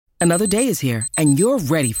Another day is here, and you're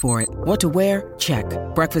ready for it. What to wear? Check.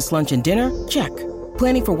 Breakfast, lunch, and dinner? Check.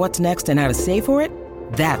 Planning for what's next and how to save for it?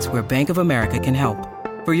 That's where Bank of America can help.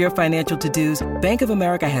 For your financial to-dos, Bank of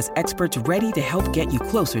America has experts ready to help get you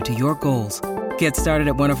closer to your goals. Get started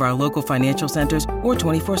at one of our local financial centers or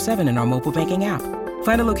 24/7 in our mobile banking app.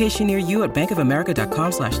 Find a location near you at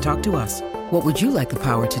bankofamerica.com/talktous. What would you like the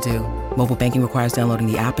power to do? Mobile banking requires downloading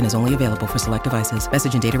the app and is only available for select devices.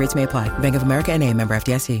 Message and data rates may apply. Bank of America N.A., member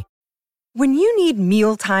FDIC. When you need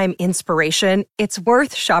mealtime inspiration, it's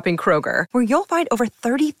worth shopping Kroger, where you'll find over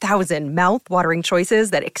 30,000 mouth-watering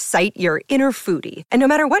choices that excite your inner foodie. And no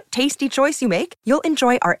matter what tasty choice you make, you'll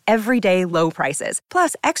enjoy our everyday low prices,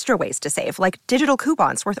 plus extra ways to save, like digital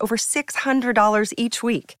coupons worth over $600 each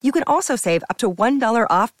week. You can also save up to $1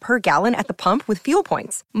 off per gallon at the pump with fuel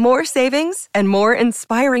points. More savings and more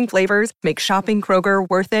inspiring flavors make shopping Kroger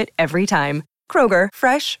worth it every time. Kroger,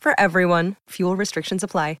 fresh for everyone. Fuel restrictions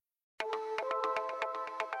apply.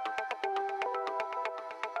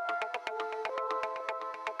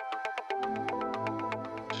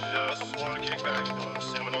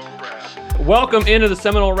 Welcome into the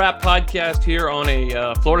Seminole Rap podcast here on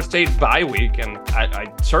a Florida State bye week, and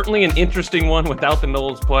I certainly an interesting one without the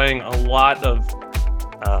Noles playing. A lot of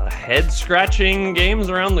head-scratching games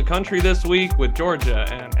around the country this week with Georgia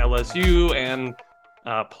and LSU and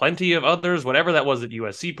plenty of others, whatever that was that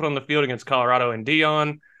USC put on the field against Colorado and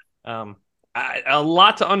Dion. A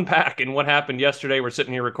lot to unpack in what happened yesterday. We're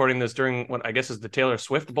sitting here recording this during what I guess is the Taylor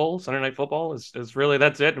Swift Bowl. Sunday Night Football is really,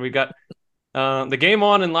 that's it. And we got the game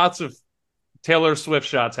on and lots of Taylor Swift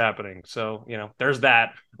shots happening. So, there's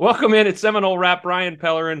that. Welcome in. It's Seminole Rap, Brian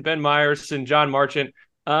Pellerin, Ben Myers, and John Marchant.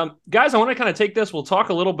 Guys, I want to kind of take this. We'll talk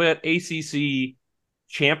a little bit ACC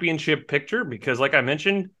championship picture because, like I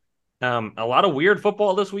mentioned, a lot of weird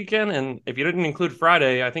football this weekend. And if you didn't include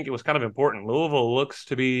Friday, I think it was kind of important. Louisville looks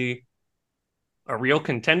to be a real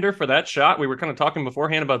contender for that shot. We were kind of talking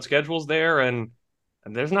beforehand about schedules there, and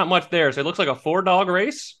there's not much there. So it looks like a 4-dog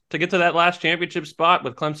race to get to that last championship spot,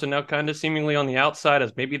 with Clemson now kind of seemingly on the outside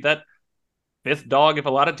as maybe that 5th dog if a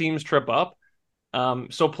lot of teams trip up.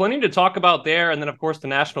 So plenty to talk about there. And then, of course, the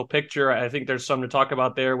national picture. I think there's some to talk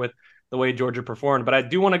about there with the way Georgia performed. But I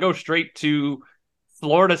do want to go straight to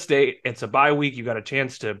Florida State. It's a bye week. You got a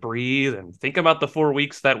chance to breathe and think about the 4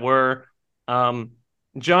 weeks that were.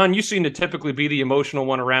 John, you seem to typically be the emotional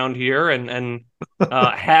one around here and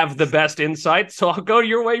have the best insight. So I'll go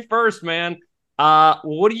your way first, man.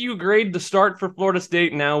 What do you grade the start for Florida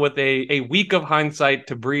State now with a week of hindsight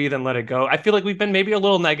to breathe and let it go? I feel like we've been maybe a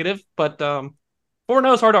little negative, but 4-0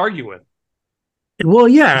 is hard to argue with. Well,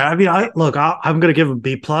 yeah. I mean, I'm going to give them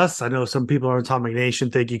B+. I know some people on Atomic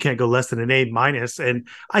Nation think you can't go less than an A-, and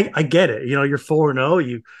I get it. You're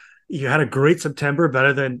 4-0. You had a great September,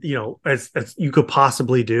 better than, as you could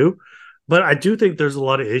possibly do. But I do think there's a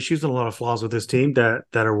lot of issues and a lot of flaws with this team that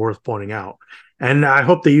are worth pointing out. And I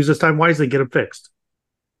hope they use this time wisely, get them fixed.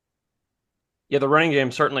 Yeah, the running game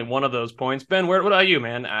is certainly one of those points. Ben, what about you,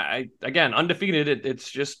 man? Again, undefeated. It's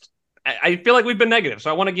just I feel like we've been negative, so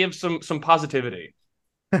I want to give some positivity.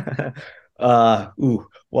 Well,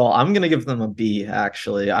 I'm gonna give them a B.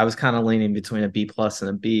 Actually, I was kind of leaning between a B+ and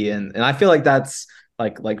a B, and I feel like that's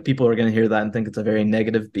like people are going to hear that and think it's a very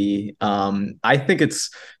negative B. I think it's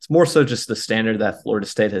more so just the standard that Florida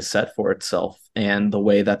State has set for itself and the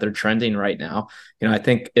way that they're trending right now. I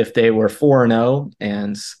think if they were 4-0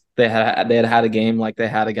 and they had a game like they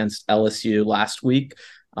had against LSU last week,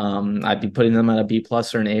 I'd be putting them at a B+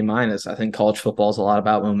 or an A-. I think college football is a lot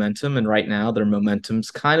about momentum, and right now their momentum's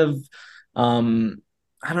kind of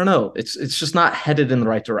I don't know. It's just not headed in the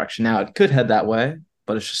right direction. Now it could head that way,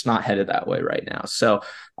 but it's just not headed that way right now. So,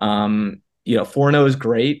 4-0 is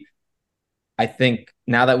great. I think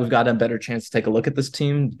now that we've got a better chance to take a look at this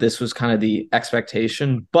team, this was kind of the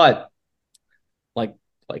expectation. But like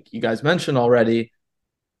you guys mentioned already,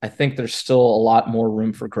 I think there's still a lot more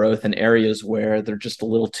room for growth in areas where they're just a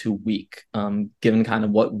little too weak, given kind of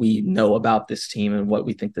what we know about this team and what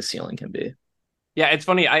we think the ceiling can be. Yeah, it's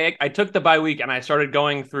funny. I took the bye week and I started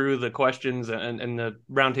going through the questions and the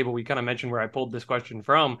roundtable we kind of mentioned where I pulled this question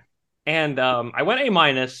from. And I went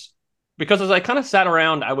A- because as I kind of sat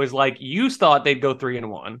around, I was like, you thought they'd go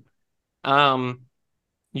 3-1.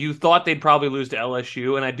 You thought they'd probably lose to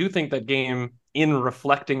LSU. And I do think that game, in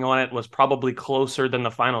reflecting on it, was probably closer than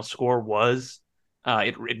the final score was.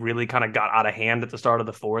 It really kind of got out of hand at the start of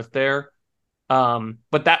the fourth there.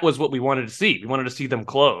 But that was what we wanted to see. We wanted to see them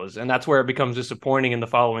close, and that's where it becomes disappointing in the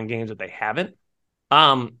following games that they haven't.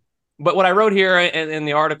 But what I wrote here in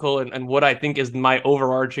the article and what I think is my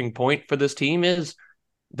overarching point for this team is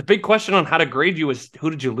the big question on how to grade you is, who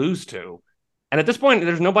did you lose to? And at this point,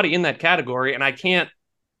 there's nobody in that category, and I can't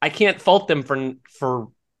fault them for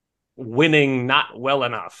winning not well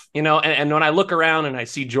enough, and when I look around and I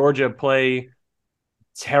see Georgia play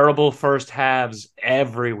terrible first halves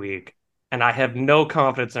every week, and I have no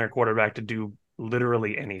confidence in their quarterback to do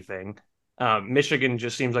literally anything. Michigan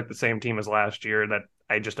just seems like the same team as last year that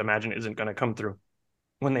I just imagine isn't going to come through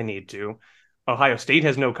when they need to. Ohio State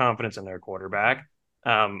has no confidence in their quarterback.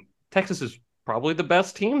 Texas is probably the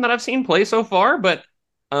best team that I've seen play so far, but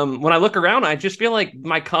when I look around, I just feel like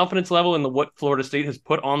my confidence level in what Florida State has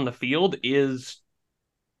put on the field is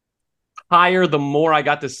higher the more I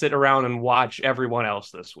got to sit around and watch everyone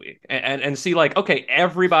else this week and see like, okay,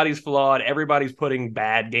 everybody's flawed. Everybody's putting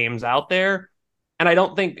bad games out there. And I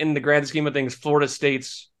don't think in the grand scheme of things, Florida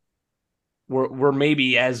State's were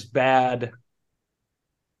maybe as bad.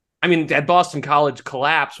 I mean, at Boston College,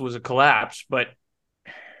 collapse was a collapse, but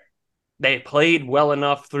they played well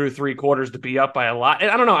enough through three quarters to be up by a lot.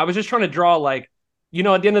 And I don't know. I was just trying to draw at the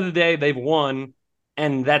end of the day, they've won.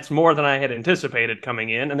 And that's more than I had anticipated coming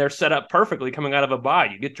in. And they're set up perfectly coming out of a bye.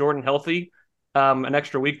 You get Jordan healthy, an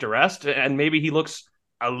extra week to rest, and maybe he looks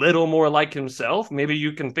a little more like himself. Maybe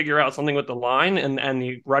you can figure out something with the line, and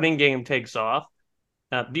the running game takes off.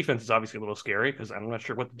 Defense is obviously a little scary because I'm not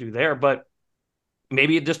sure what to do there. But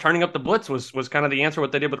maybe just turning up the blitz was kind of the answer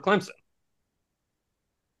what they did with Clemson.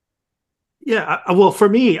 Yeah, well, for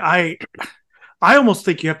me, I almost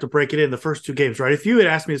think you have to break it in the first two games, right? If you had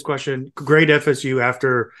asked me this question, grade FSU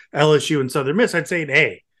after LSU and Southern Miss, I'd say an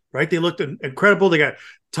A, right? They looked incredible. They got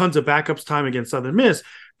tons of backups time against Southern Miss,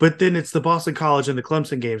 but then it's the Boston College and the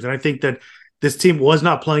Clemson games. And I think that this team was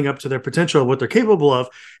not playing up to their potential of what they're capable of.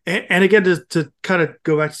 And again, to kind of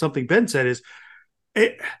go back to something Ben said is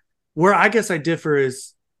where I guess I differ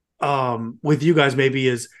is with you guys maybe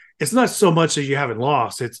is it's not so much that you haven't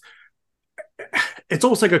lost. It's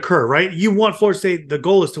almost like a curve, right? You want Florida State, the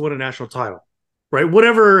goal is to win a national title, right?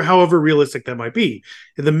 However realistic that might be.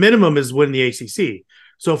 And the minimum is win the ACC.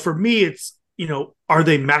 So for me, it's, are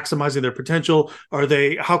they maximizing their potential?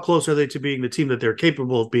 How close are they to being the team that they're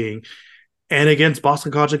capable of being? And against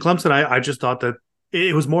Boston College and Clemson, I just thought that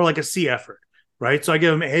it was more like a C effort, right? So I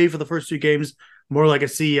give them A for the first two games, more like a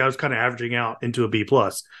C. I was kind of averaging out into a B+.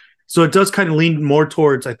 So it does kind of lean more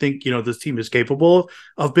towards, I think, this team is capable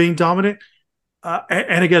of being dominant.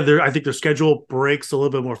 And again, I think their schedule breaks a little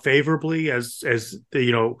bit more favorably as for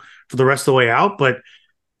the rest of the way out. But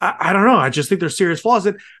I don't know. I just think there's serious flaws.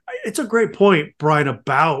 And it's a great point, Brian,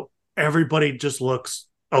 about everybody just looks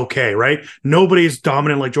okay, right? Nobody's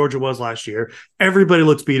dominant like Georgia was last year. Everybody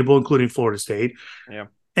looks beatable, including Florida State. Yeah.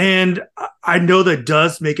 And I know that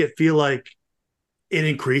does make it feel like it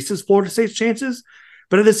increases Florida State's chances.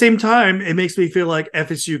 But at the same time, it makes me feel like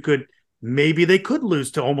FSU maybe they could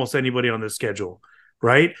lose to almost anybody on this schedule,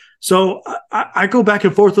 right? So I go back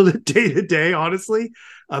and forth with it day to day, honestly,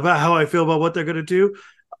 about how I feel about what they're going to do.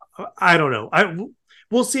 I don't know.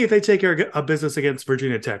 We'll see if they take care of business against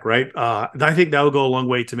Virginia Tech, right? I think that will go a long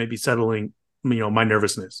way to maybe settling, my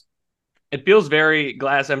nervousness. It feels very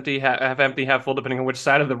glass empty, half empty, half full, depending on which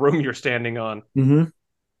side of the room you're standing on. Mm-hmm.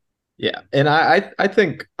 Yeah. And I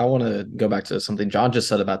think I want to go back to something John just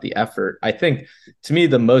said about the effort. I think to me,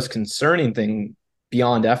 the most concerning thing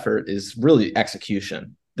beyond effort is really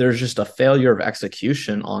execution. There's just a failure of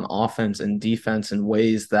execution on offense and defense in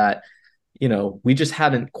ways that, we just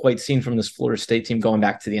hadn't quite seen from this Florida State team going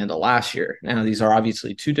back to the end of last year. Now, these are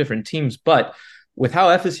obviously two different teams, but with how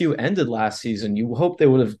FSU ended last season, you hope they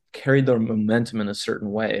would have carried their momentum in a certain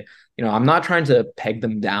way. I'm not trying to peg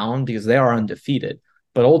them down because they are undefeated.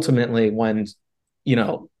 But ultimately, when,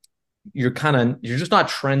 you're just not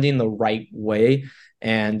trending the right way.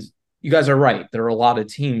 And you guys are right. There are a lot of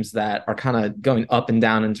teams that are kind of going up and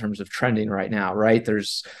down in terms of trending right now, right?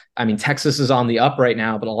 Texas is on the up right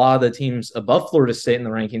now, but a lot of the teams above Florida State in the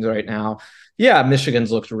rankings right now, yeah,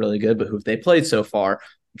 Michigan's looked really good, but who have they played so far?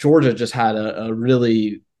 Georgia just had a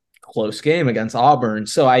really close game against Auburn.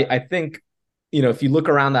 So I think, if you look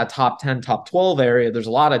around that top 10, top 12 area, there's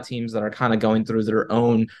a lot of teams that are kind of going through their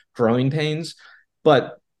own growing pains.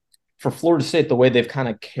 But for Florida State, the way they've kind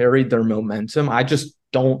of carried their momentum, I just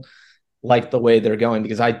don't like the way they're going,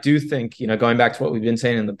 because I do think, going back to what we've been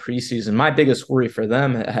saying in the preseason, my biggest worry for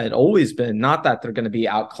them had always been not that they're going to be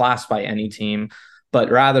outclassed by any team,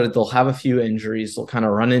 but rather they'll have a few injuries. They'll kind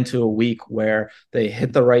of run into a week where they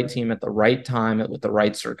hit the right team at the right time with the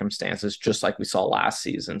right circumstances, just like we saw last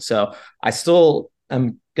season. So I still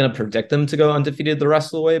am going to predict them to go undefeated the rest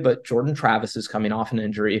of the way, but Jordan Travis is coming off an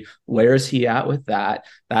injury. Where is he at with that?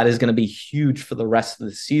 That is going to be huge for the rest of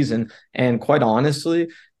the season. And quite honestly,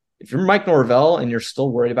 if you're Mike Norvell and you're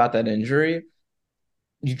still worried about that injury,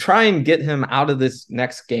 you try and get him out of this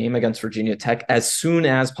next game against Virginia Tech as soon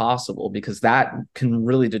as possible, because that can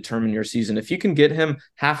really determine your season. If you can get him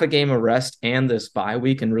half a game of rest and this bye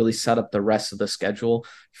week and really set up the rest of the schedule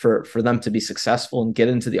for them to be successful and get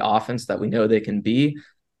into the offense that we know they can be,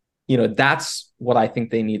 that's what I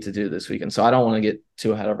think they need to do this weekend. So I don't want to get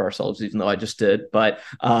too ahead of ourselves, even though I just did. But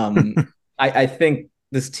I think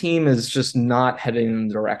this team is just not heading in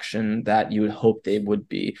the direction that you would hope they would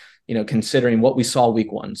be, considering what we saw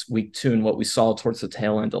week 1, week 2, and what we saw towards the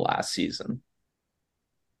tail end of last season.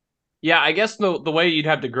 Yeah, I guess the way you'd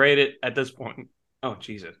have to grade it at this point. Oh,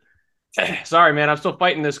 Jesus. Sorry, man. I'm still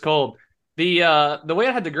fighting this cold. The way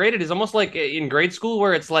I had to grade it is almost like in grade school,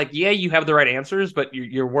 where it's like, yeah, you have the right answers, but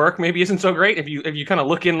your work maybe isn't so great. If you kind of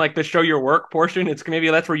look in like the show your work portion, it's maybe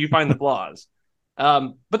that's where you find the flaws.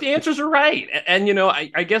 But the answers are right. And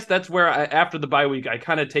I guess that's where after the bye week, I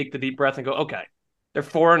kind of take the deep breath and go, okay, they're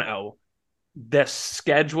 4-0. The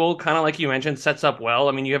schedule, kind of like you mentioned, sets up well.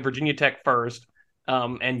 I mean, you have Virginia Tech first,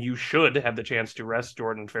 and you should have the chance to rest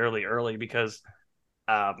Jordan fairly early because,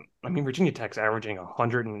 Virginia Tech's averaging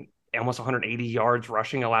 100 and almost 180 yards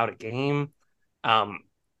rushing allowed a game.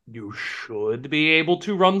 You should be able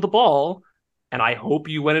to run the ball, and I hope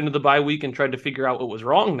you went into the bye week and tried to figure out what was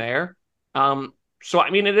wrong there. So,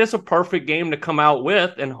 it is a perfect game to come out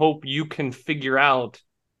with and hope you can figure out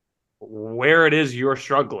where it is you're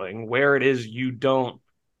struggling, where it is you don't,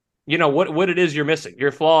 what it is you're missing.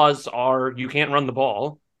 Your flaws are you can't run the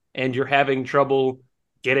ball and you're having trouble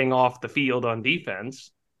getting off the field on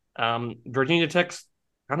defense. Virginia Tech's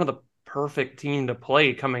kind of the perfect team to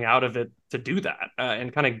play coming out of it to do that.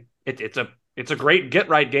 And kind of it's a great get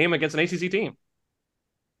right game against an ACC team.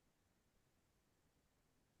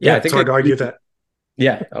 Yeah, I think it's hard to argue that.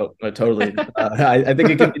 Yeah, totally. I think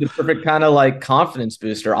it could be the perfect kind of like confidence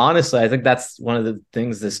booster. Honestly, I think that's one of the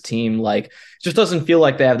things this team just doesn't feel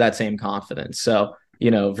like they have that same confidence. So,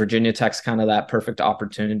 Virginia Tech's kind of that perfect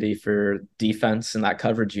opportunity for defense and that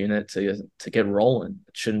coverage unit to get rolling.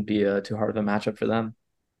 It shouldn't be too hard of a matchup for them.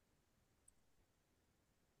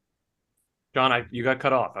 John, you got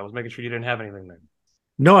cut off. I was making sure you didn't have anything there.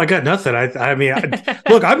 No, I got nothing.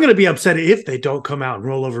 Look, I'm going to be upset if they don't come out and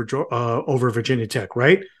roll over Virginia Tech,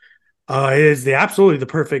 right? It is absolutely the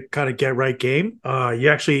perfect kind of get right game. You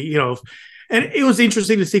actually, and it was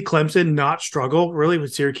interesting to see Clemson not struggle really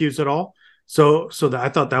with Syracuse at all. So I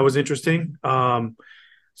thought that was interesting.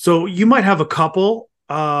 So you might have a couple,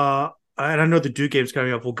 and I know the Duke game's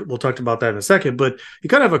coming up. We'll talk about that in a second, but you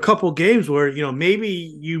kind of have a couple games where, maybe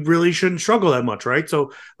you really shouldn't struggle that much, right?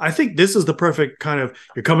 So I think this is the perfect kind of,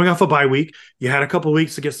 you're coming off a bye week. You had a couple of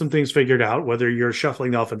weeks to get some things figured out, whether you're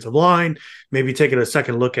shuffling the offensive line, maybe taking a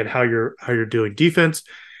second look at how you're doing defense.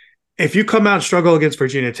 If you come out and struggle against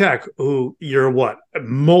Virginia Tech, who you're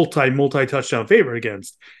multi touchdown favorite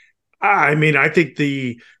against, I think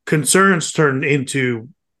the concerns turn into,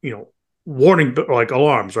 warning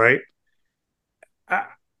alarms, right?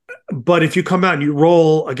 But if you come out and you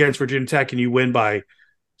roll against Virginia Tech and you win by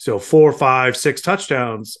 4, 5, 6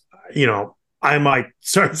 touchdowns, I might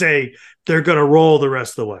start saying they're going to roll the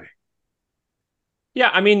rest of the way.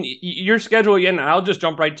 Yeah, your schedule, again, I'll just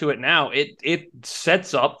jump right to it now. It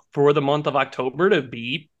sets up for the month of October to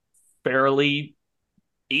be fairly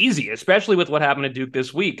easy, especially with what happened to Duke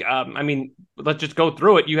this week. Let's just go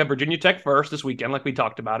through it. You have Virginia Tech first this weekend, like we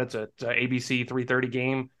talked about. It's a ABC 3:30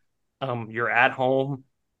 game. You're at home.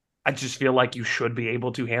 I just feel like you should be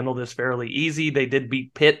able to handle this fairly easy. They did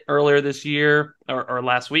beat Pitt earlier this year or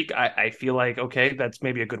last week. I feel like, okay, that's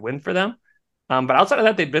maybe a good win for them. But outside of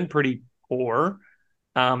that, they've been pretty poor.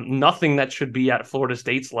 Nothing that should be at Florida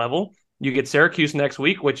State's level. You get Syracuse next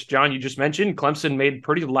week, which, John, you just mentioned. Clemson made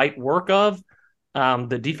pretty light work of.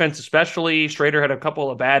 The defense especially. Schrader had a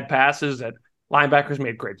couple of bad passes that linebackers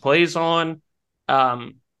made great plays on.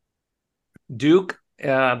 Duke,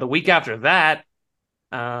 the week after that,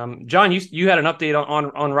 John, you had an update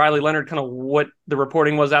on Riley Leonard, kind of what the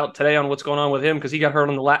reporting was out today on what's going on with him, because he got hurt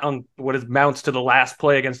on what amounts to the last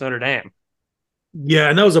play against Notre Dame. Yeah,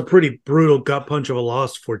 and that was a pretty brutal gut punch of a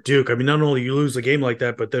loss for Duke. Not only you lose a game like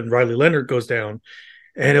that, but then Riley Leonard goes down,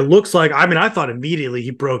 and it looks like, I thought immediately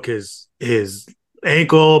he broke his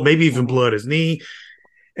ankle, maybe even blew out his knee.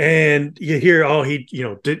 And you hear, he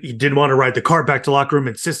didn't want to ride the car back to locker room,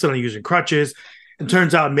 insisted on using crutches. It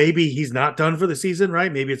turns out maybe he's not done for the season,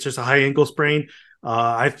 right? Maybe it's just a high ankle sprain.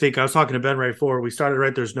 I think I was talking to Ben right before we started,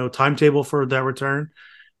 right? There's no timetable for that return.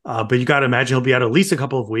 But you got to imagine he'll be out at least a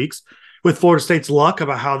couple of weeks. With Florida State's luck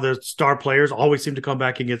about how the star players always seem to come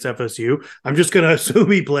back against FSU, I'm just going to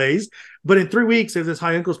assume he plays. But in 3 weeks, if this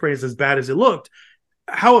high ankle sprain is as bad as it looked,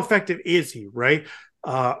 how effective is he, right?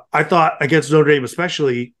 I thought against Notre Dame,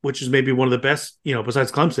 especially, which is maybe one of the best,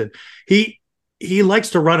 besides Clemson, he likes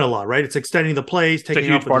to run a lot, right? It's extending the plays, taking It's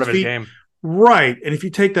a huge off part with of his his feet. game. Right. And if you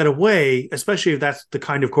take that away, especially if that's the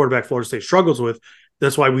kind of quarterback Florida State struggles with,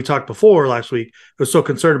 that's why we talked before last week. I was so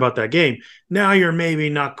concerned about that game. Now you're maybe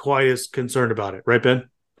not quite as concerned about it, right, Ben?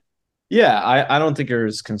 Yeah, I don't think you're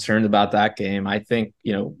as concerned about that game. I think,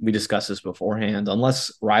 we discussed this beforehand.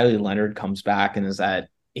 Unless Riley Leonard comes back and is at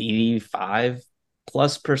 85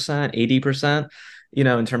 plus percent, 80%,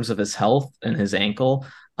 in terms of his health and his ankle.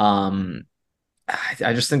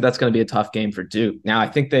 I just think that's going to be a tough game for Duke. Now, I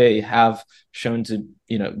think they have shown to,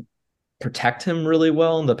 protect him really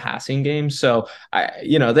well in the passing game. So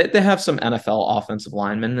they have some NFL offensive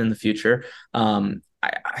linemen in the future.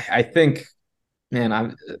 I think,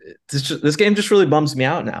 man, this game just really bums me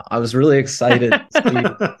out now. I was really excited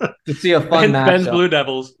to see a fun matchup. Ben's Blue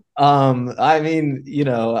Devils. I mean,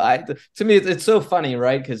 to me, it's so funny,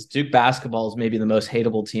 right? Because Duke basketball is maybe the most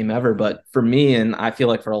hateable team ever. But for me, and I feel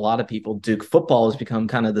like for a lot of people, Duke football has become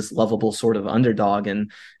kind of this lovable sort of underdog.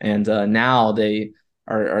 And now they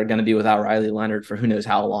are going to be without Riley Leonard for who knows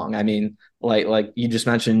how long. I mean, like you just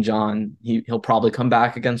mentioned, John, he'll probably come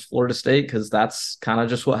back against Florida State because that's kind of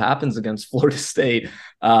just what happens against Florida State.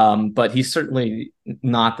 But he's certainly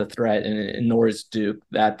not the threat, and nor is Duke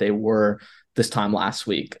that they were this time last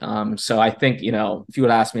week. So I think, if you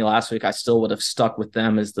would ask me last week, I still would have stuck with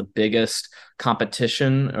them as the biggest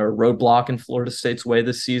competition or roadblock in Florida State's way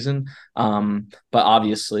this season. But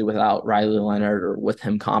obviously without Riley Leonard or with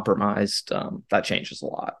him compromised, that changes a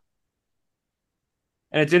lot.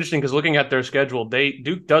 And it's interesting because looking at their schedule,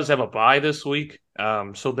 Duke does have a bye this week.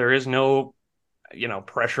 So there is no,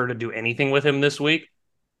 pressure to do anything with him this week.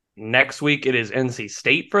 Next week, it is NC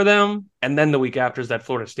State for them. And then the week after is that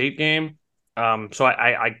Florida State game. So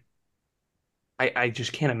I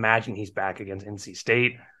just can't imagine he's back against NC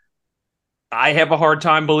State. I have a hard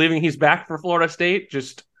time believing he's back for Florida State.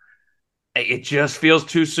 It just feels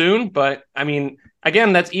too soon. But I mean,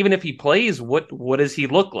 again, that's even if he plays, what does he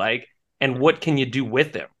look like? And what can you do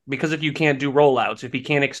with him? Because if you can't do rollouts, if he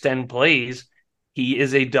can't extend plays, he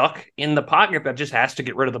is a duck in the pocket that just has to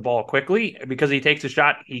get rid of the ball quickly. Because he takes a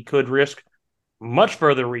shot, he could risk much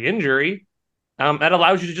further re-injury. That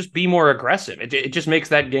allows you to just be more aggressive. It just makes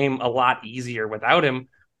that game a lot easier without him.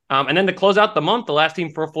 And then to close out the month, the last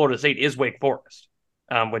team for Florida State is Wake Forest,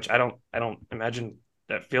 which I don't imagine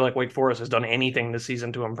that feel like Wake Forest has done anything this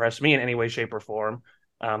season to impress me in any way, shape, or form.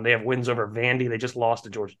 They have wins over Vandy. They just lost to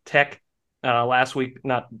Georgia Tech last week,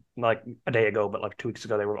 not like a day ago, but like 2 weeks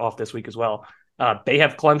ago. They were off this week as well. They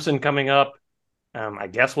have Clemson coming up. I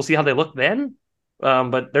guess we'll see how they look then.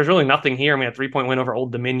 But there's really nothing here. I mean, a 3-point win over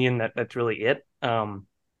Old Dominion, that's really it. I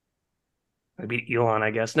beat Elon, I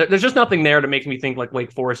guess. There's just nothing there to make me think like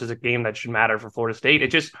Wake Forest is a game that should matter for Florida State. It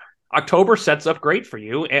just, October sets up great for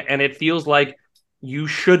you, and it feels like you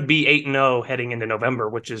should be 8-0 heading into November,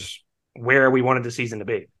 which is where we wanted the season to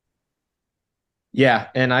be. Yeah,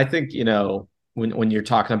 and I think, when you're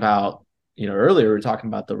talking about, earlier we were talking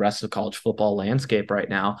about the rest of the college football landscape right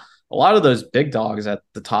now. A lot of those big dogs at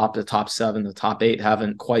the top 7, the top 8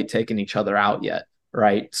 haven't quite taken each other out yet,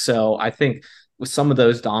 right? So I think with some of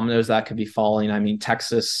those dominoes that could be falling, I mean,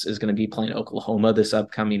 Texas is going to be playing Oklahoma this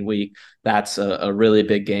upcoming week. That's a really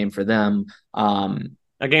big game for them.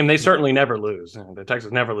 A game they certainly never lose. The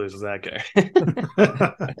Texas never loses that game.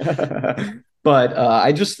 But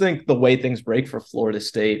I just think the way things break for Florida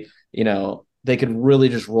State, they could really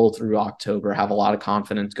just roll through October, have a lot of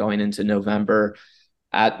confidence going into November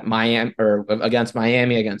at Miami or against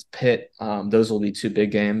Miami, against Pitt. Those will be 2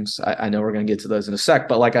 big games. I know we're going to get to those in a sec,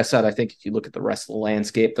 but like I said, I think if you look at the rest of the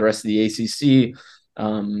landscape, the rest of the ACC,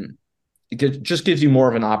 it just gives you more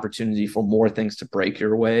of an opportunity for more things to break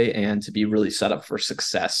your way and to be really set up for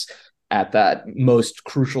success at that most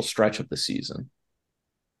crucial stretch of the season.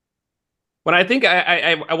 But I think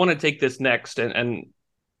I want to take this next and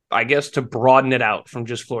I guess to broaden it out from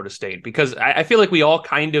just Florida State, because I feel like we all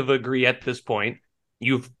kind of agree at this point.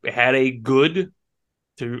 You've had a good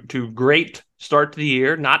to great start to the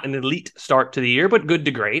year, not an elite start to the year, but good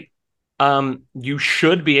to great. You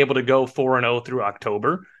should be able to go 4-0 through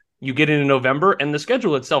October. You get into November, and the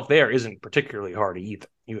schedule itself there isn't particularly hard either.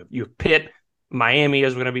 You Pitt, Miami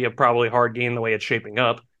is going to be a probably hard game the way it's shaping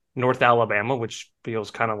up. North Alabama, which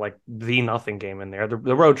feels kind of like the nothing game in there. The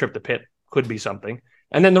road trip to Pitt could be something.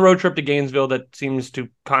 And then the road trip to Gainesville that seems to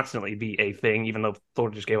constantly be a thing, even though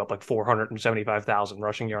Florida just gave up like 475,000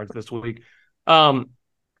 rushing yards this week.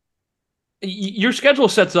 Your schedule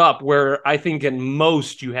sets up where I think at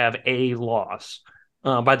most you have a loss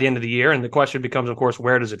by the end of the year. And the question becomes, of course,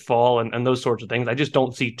 where does it fall and those sorts of things. I just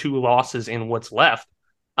don't see 2 losses in what's left.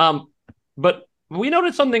 But we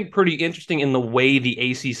noticed something pretty interesting in the way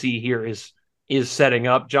the ACC here is setting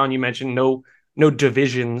up. John, you mentioned no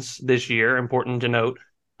divisions this year. Important to note.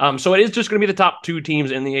 So it is just going to be the top 2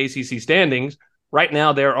 teams in the ACC standings. Right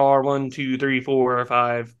now, there are 1, 2, 3, 4,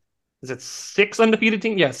 5. Is it 6 undefeated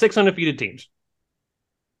teams? Yeah, 6 undefeated teams.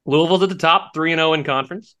 Louisville's at the top, 3-0 in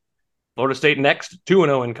conference. Florida State next,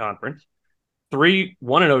 2-0 in conference. 3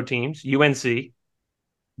 1-0 teams, UNC.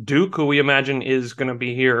 Duke, who we imagine is going to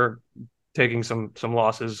be here taking some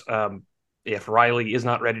losses if Riley is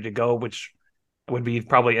not ready to go, which would be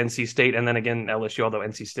probably NC State, and then again LSU, although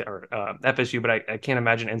NC State or FSU, but I can't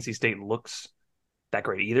imagine NC State looks that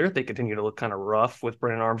great either. They continue to look kind of rough with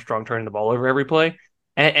Brennan Armstrong turning the ball over every play.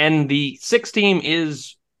 And the 6th team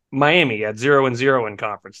is Miami at 0-0 in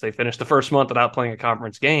conference. They finished the first month without playing a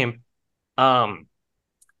conference game.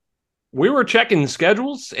 We were checking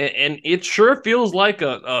schedules, and it sure feels like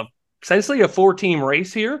essentially a 4-team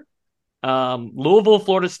race here. Louisville,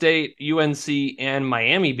 Florida State, UNC, and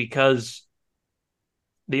Miami, because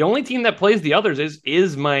the only team that plays the others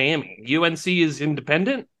is Miami. UNC is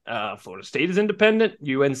independent. Florida State is independent.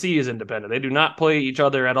 UNC is independent. They do not play each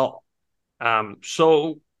other at all.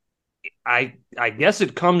 So I guess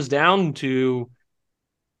it comes down to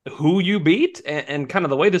who you beat and kind of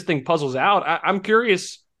the way this thing puzzles out. I'm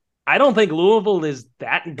curious. I don't think Louisville is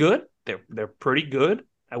that good. They're pretty good.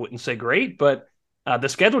 I wouldn't say great, but the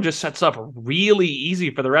schedule just sets up really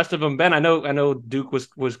easy for the rest of them. Ben, I know Duke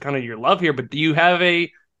was kind of your love here, but do you have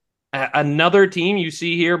another team you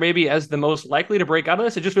see here maybe as the most likely to break out of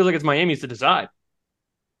this? It just feels like it's Miami's to decide.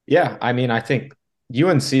 Yeah, I mean, I think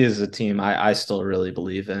UNC is a team I still really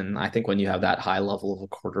believe in. I think when you have that high level of a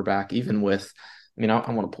quarterback, even with, I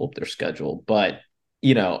want to pull up their schedule, but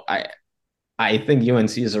I think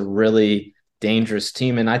UNC is a really dangerous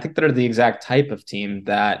team, and I think they're the exact type of team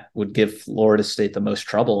that would give Florida State the most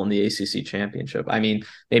trouble in the ACC Championship. I mean,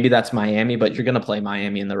 maybe that's Miami, but you're going to play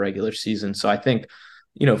Miami in the regular season. So I think,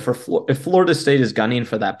 if Florida State is gunning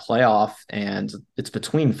for that playoff and it's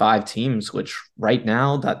between 5 teams, which right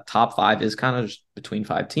now that top 5 is kind of just between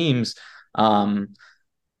 5 teams, I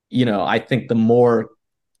think the more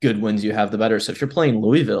good wins you have, the better. So if you're playing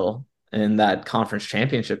Louisville in that conference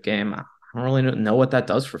championship game, I don't really know what that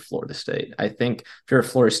does for Florida State. I think if you're a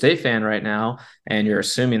Florida State fan right now and you're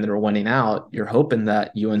assuming they're winning out, you're hoping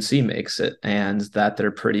that UNC makes it and that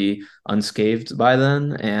they're pretty unscathed by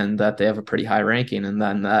then and that they have a pretty high ranking, and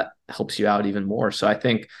then that helps you out even more. So I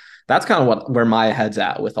think that's kind of where my head's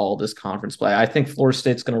at with all this conference play. I think Florida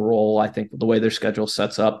State's going to roll. I think the way their schedule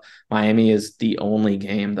sets up, Miami is the only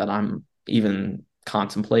game that I'm even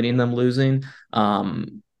contemplating them losing.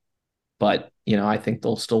 But I think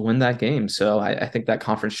they'll still win that game. So I think that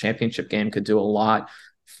conference championship game could do a lot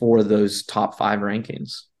for those top 5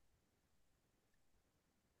 rankings.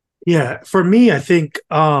 Yeah, for me, I think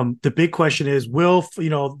the big question is, what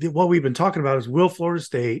we've been talking about is, will Florida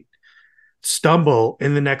State stumble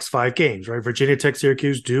in the next 5 games, right? Virginia Tech,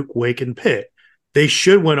 Syracuse, Duke, Wake, and Pitt. They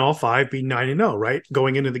should win all 5, be 9-0, right?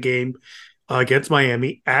 Going into the game against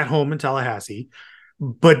Miami at home in Tallahassee.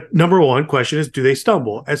 But number one question is, do they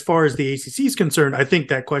stumble? As far as the ACC is concerned, I think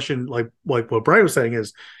that question, like what Brian was saying,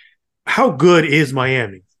 is how good is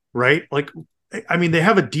Miami, right? They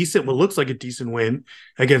have what looks like a decent win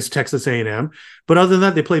against Texas A&M. But other than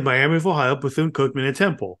that, they played Miami of Ohio, Bethune-Cookman, and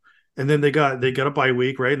Temple. And then they got a bye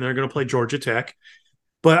week, right? And they're going to play Georgia Tech.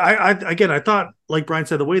 But I thought, like Brian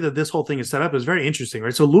said, the way that this whole thing is set up is very interesting,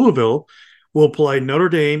 right? So Louisville will play Notre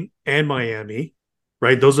Dame and Miami,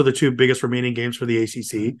 right? Those are the 2 biggest remaining games for the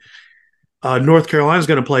ACC. North Carolina is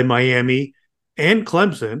going to play Miami and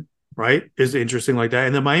Clemson, right? Is interesting like that.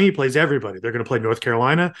 And then Miami plays everybody. They're going to play North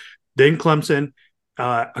Carolina, then Clemson,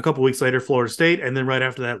 a couple weeks later, Florida State, and then right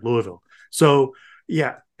after that, Louisville. So,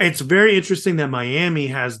 yeah, it's very interesting that Miami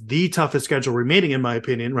has the toughest schedule remaining, in my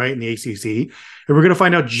opinion, right, in the ACC. And we're going to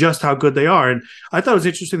find out just how good they are. And I thought it was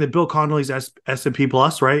interesting that Bill Connolly's S&P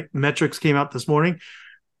Plus, right, metrics came out this morning.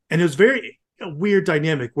 And it was very a weird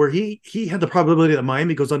dynamic where he had the probability that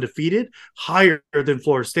Miami goes undefeated higher than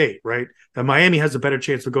Florida State, right? That Miami has a better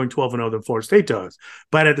chance of going 12-0 than Florida State does.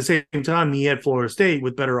 But at the same time, he had Florida State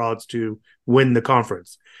with better odds to win the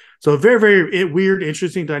conference. So very, very weird,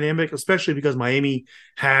 interesting dynamic, especially because Miami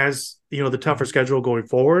has, the tougher schedule going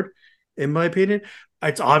forward, in my opinion.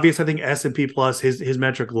 It's obvious, I think S&P Plus, his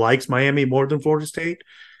metric likes Miami more than Florida State.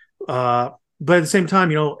 But at the same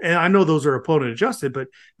time, and I know those are opponent adjusted, but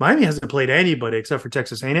Miami hasn't played anybody except for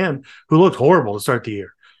Texas A&M, who looked horrible to start the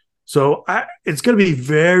year. So it's going to be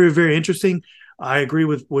very, very interesting. I agree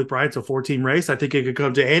with Brian. It's a 4-team race. I think it could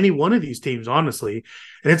come to any one of these teams, honestly.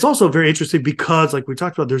 And it's also very interesting because, like we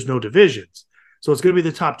talked about, there's no divisions. So it's going to be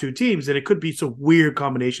the top two teams, and it could be some weird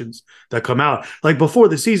combinations that come out. Like before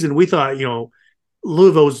the season, we thought,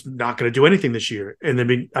 Louisville's not going to do anything this year. And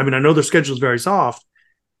then, I know their schedule is very soft,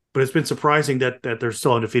 but it's been surprising that they're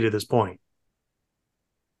still undefeated at this point.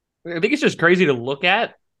 I think it's just crazy to look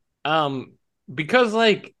at, because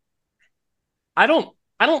I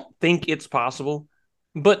don't think it's possible,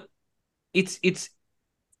 but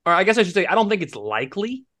or I guess I should say, I don't think it's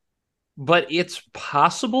likely, but it's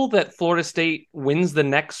possible that Florida State wins the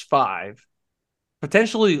next 5.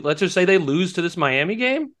 Potentially, let's just say they lose to this Miami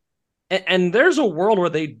game, and there's a world where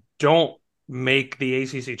they don't make the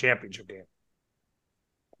ACC Championship Game.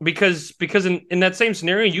 Because in that same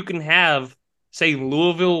scenario, you can have, say,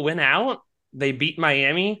 Louisville win out, they beat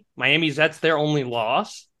Miami, that's their only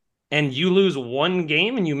loss, and you lose one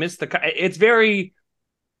game and you miss it's very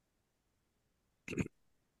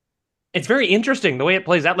interesting the way it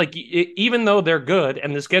plays out. Like, even though they're good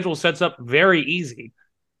and the schedule sets up very easy,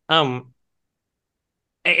 it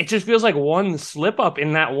just feels like one slip up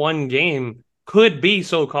in that one game could be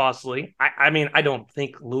so costly. I don't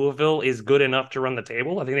think Louisville is good enough to run the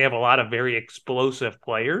table. I think they have a lot of very explosive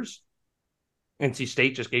players. NC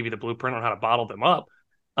State just gave you the blueprint on how to bottle them up.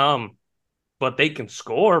 But they can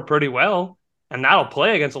score pretty well, and that'll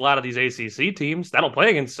play against a lot of these ACC teams. That'll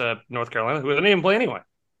play against North Carolina, who didn't even play anyway.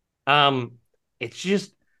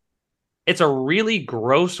 It's a really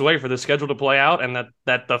gross way for the schedule to play out, and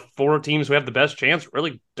that the 4 teams who have the best chance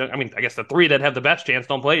really don't, I guess the 3 that have the best chance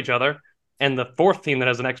don't play each other, and the 4th team that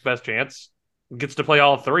has the next best chance gets to play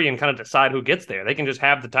all 3 and kind of decide who gets there. They can just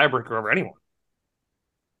have the tiebreaker over anyone.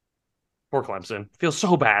 Poor Clemson. Feels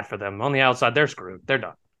so bad for them. On the outside, they're screwed. They're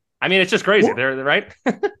done. It's just crazy. They're right.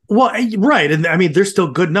 Well, right. And they're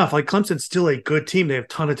still good enough. Like, Clemson's still a good team. They have a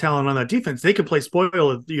ton of talent on that defense. They can play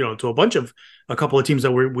spoil, to a couple of teams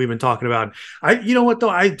that we've been talking about. You know what,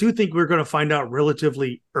 though? I do think we're going to find out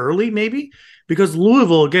relatively early, maybe, because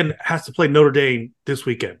Louisville, again, has to play Notre Dame this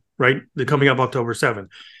weekend, right? They're coming up October 7th.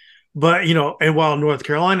 But, and while North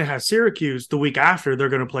Carolina has Syracuse, the week after, they're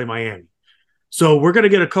going to play Miami. So we're going to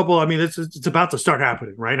get a couple. It's about to start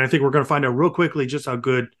happening, right? And I think we're going to find out real quickly just how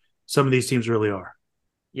good some of these teams really are.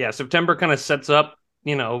 Yeah, September kind of sets up,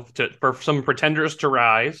 for some pretenders to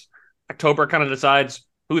rise. October kind of decides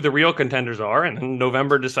who the real contenders are, and then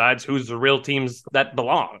November decides who's the real teams that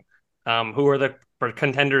belong. Who are the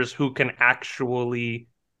contenders who can actually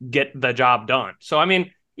get the job done. So,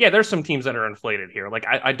 there's some teams that are inflated here. Like,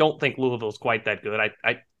 I don't think Louisville's quite that good.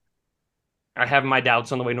 I have my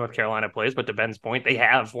doubts on the way North Carolina plays, but to Ben's point, they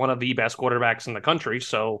have one of the best quarterbacks in the country,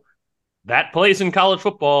 so that plays in college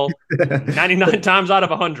football 99 times out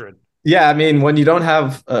of 100. Yeah, when you don't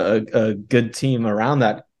have a good team around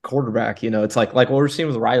that quarterback, it's like what we're seeing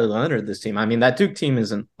with Riley Leonard, this team. That Duke team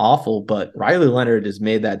isn't awful, but Riley Leonard has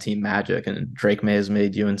made that team magic, and Drake May has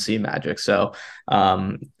made UNC magic. So,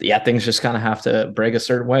 things just kind of have to break a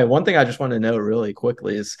certain way. One thing I just want to know really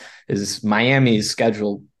quickly is Miami's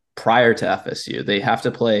schedule prior to FSU. They have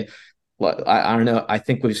to play, I don't know, I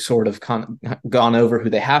think we've sort of gone over who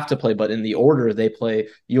they have to play, but in the order, they play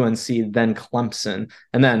UNC, then Clemson,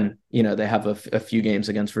 and then, they have a few games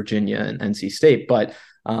against Virginia and NC State. But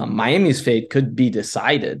Miami's fate could be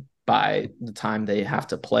decided by the time they have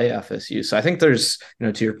to play FSU. So I think there's,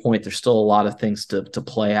 to your point, there's still a lot of things to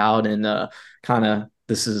play out, and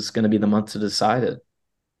this is going to be the month to decide it.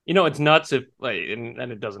 It's nuts if,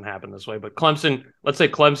 and it doesn't happen this way, but let's say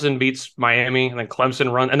Clemson beats Miami, and then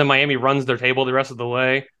and then Miami runs their table the rest of the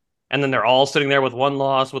way, and then they're all sitting there with one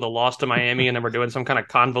loss, with a loss to Miami, and then we're doing some kind of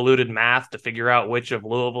convoluted math to figure out which of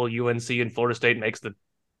Louisville, UNC, and Florida State makes the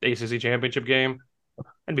ACC Championship Game.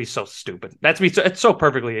 That'd be so stupid. It's so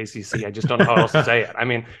perfectly ACC. I just don't know how else to say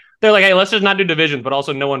it. They're like, hey, let's just not do divisions, but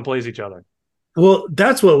also no one plays each other. Well,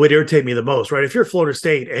 that's what would irritate me the most, right? If you're Florida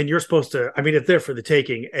State and you're supposed to, if they're for the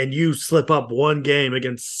taking, and you slip up one game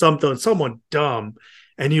against someone dumb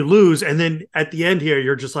and you lose, and then at the end here,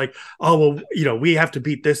 you're just like, oh, well, we have to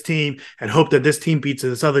beat this team and hope that this team beats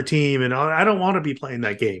this other team. And I don't want to be playing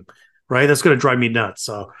that game, right? That's going to drive me nuts.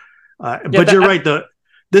 So, you're right.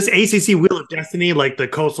 This ACC Wheel of Destiny, like the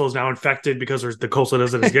Coastal is now infected because the Coastal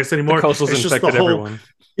doesn't exist anymore. The Coastal's infected everyone.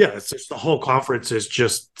 Yeah, it's just the whole conference is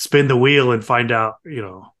just spin the wheel and find out,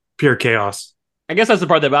 pure chaos. I guess that's the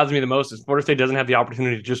part that bothers me the most is Florida State doesn't have the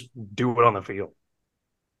opportunity to just do it on the field.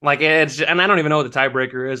 And I don't even know what the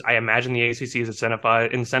tiebreaker is. I imagine the ACC is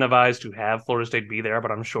incentivized to have Florida State be there,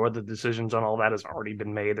 but I'm sure the decisions on all that has already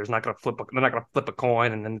been made. They're not going to flip a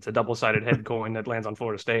coin, and then it's a double-sided head coin that lands on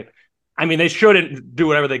Florida State. They shouldn't do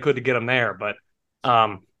whatever they could to get them there, but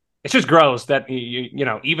it's just gross that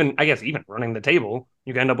even running the table,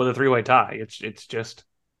 you can end up with a 3-way tie. It's just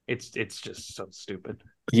It's just so stupid.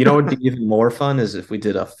 You know what would be even more fun is if we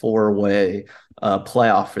did a four-way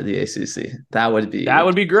playoff for the ACC. That would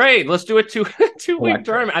be Great. Let's do a two-week electric.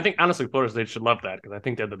 tournament. I think honestly, Florida State should love that because I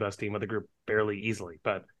think they're the best team of the group, barely easily.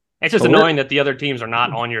 But it's just But annoying that the other teams are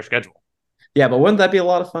not on your schedule. yeah, but wouldn't that be a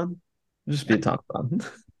lot of fun? It'd just be a ton of fun.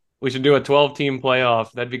 We should do a 12-team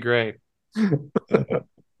playoff. That'd be great. One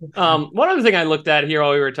other thing I looked at here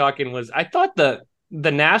while we were talking was I thought the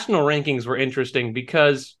national rankings were interesting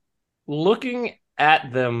because looking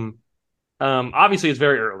at them, obviously it's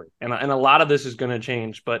very early, and a lot of this is going to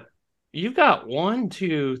change. But you've got 1,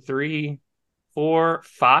 2, 3, 4,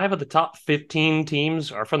 5 of the top 15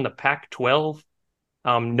 teams are from the Pac-12.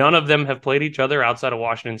 None of them have played each other outside of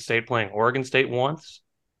Washington State playing Oregon State once.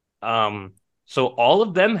 So all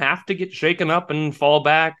of them have to get shaken up and fall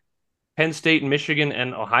back. Penn State, Michigan,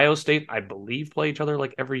 and Ohio State, I believe, play each other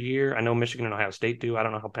like every year. I know Michigan and Ohio State do. I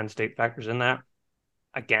don't know how Penn State factors in that.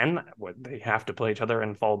 Again, they have to play each other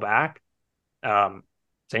and fall back.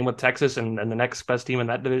 Same with Texas and the next best team in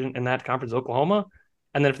that division, in that conference, Oklahoma.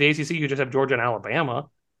 And then for the ACC, you just have Georgia and Alabama.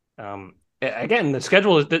 Again, the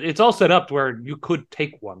schedule it's all set up to where you could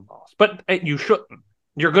take one loss, but you shouldn't.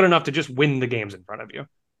 You're good enough to just win the games in front of you.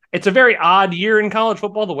 It's a very odd year in college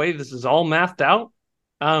football, the way this is all mathed out.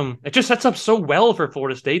 It just sets up so well for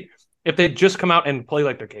Florida State if they just come out and play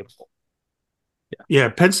like they're capable. Yeah,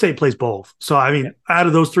 Penn State plays both. So, I mean, out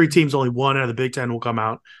of those three teams, only one out of the Big Ten will come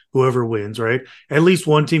out, whoever wins, right? At least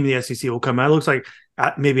one team in the SEC will come out. It looks like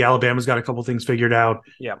maybe Alabama's got a couple things figured out.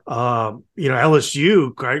 Yeah.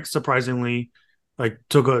 LSU, quite surprisingly,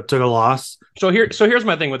 took a loss. So here's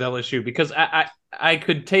my thing with LSU, because I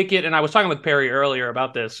could take it, and I was talking with Perry earlier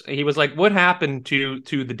about this. He was like, what happened to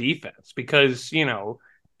the defense? Because,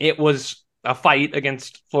 it was a fight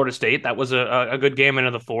against Florida State. That was a good game into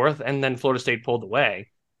the fourth, and then Florida State pulled away.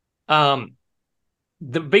 The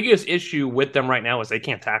biggest issue with them right now is they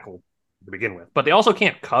can't tackle to begin with, but they also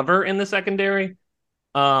can't cover in the secondary.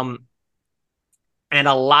 And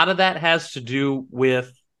a lot of that has to do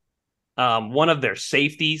with one of their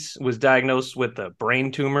safeties was diagnosed with a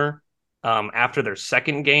brain tumor after their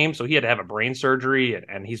second game. So he had to have a brain surgery,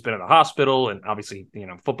 and he's been in the hospital. And obviously,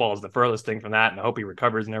 football is the furthest thing from that, and I hope he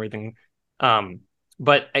recovers and everything.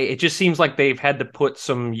 But it just seems like they've had to put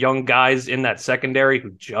some young guys in that secondary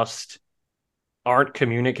who just aren't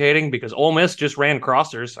communicating, because Ole Miss just ran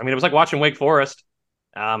crossers. I mean, it was like watching Wake Forest.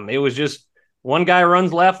 It was just one guy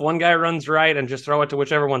runs left, one guy runs right, and just throw it to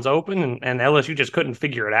whichever one's open. And LSU just couldn't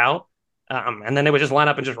figure it out. And then they would just line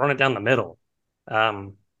up and just run it down the middle.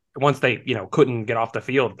 Once they, couldn't get off the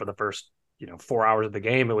field for the first, 4 hours of the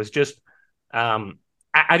game, it was just,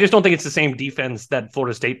 I just don't think it's the same defense that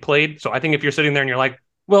Florida State played. So I think if you're sitting there and you're like,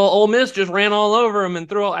 well, Ole Miss just ran all over them and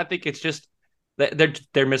threw all, I think it's just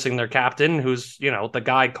they're missing their captain, who's, the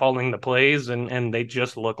guy calling the plays, and they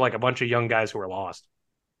just look like a bunch of young guys who are lost.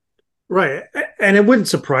 Right. And it wouldn't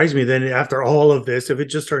surprise me then after all of this if it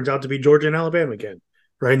just turns out to be Georgia and Alabama again,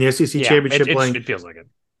 right? In the SEC Championship playing. It feels like it.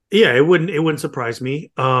 Yeah, it wouldn't surprise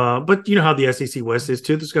me. But you know how the SEC West is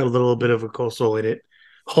too. There's got a little bit of a coastal in it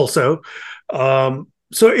also.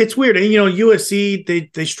 So it's weird. And,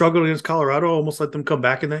 USC, they struggled against Colorado, almost let them come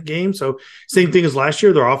back in that game. So same thing as last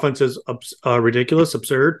year. Their offense is ridiculous,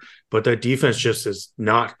 absurd, but their defense just is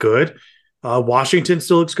not good. Washington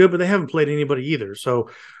still looks good, but they haven't played anybody either. So,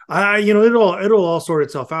 it'll all sort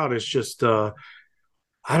itself out. It's just, I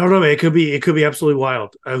don't know, man. It could be absolutely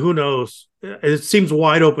wild. Who knows? It seems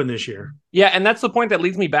wide open this year. Yeah, and that's the point that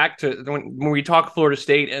leads me back to when we talk Florida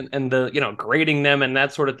State and the grading them and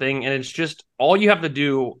that sort of thing. And it's just all you have to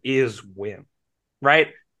do is win, right?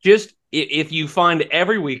 Just if you find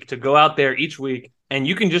every week to go out there each week and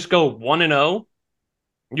you can just go 1-0,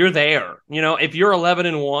 you're there. If you're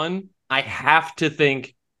 11-1, I have to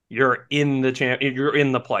think you're in you're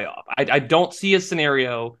in the playoff. I don't see a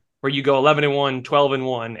scenario where you go 11-1,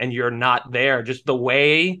 12-1, and you're not there. Just the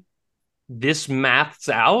way this maths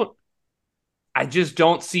out, I just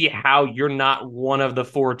don't see how you're not one of the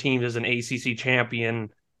four teams as an ACC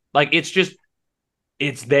champion.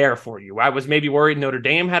 It's there for you. I was maybe worried Notre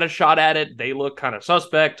Dame had a shot at it. They look kind of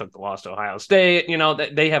suspect, took the loss to Ohio State.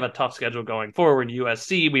 They have a tough schedule going forward.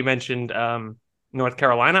 USC, we mentioned North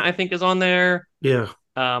Carolina, I think, is on there. Yeah.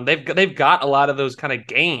 They've got a lot of those kind of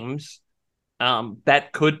games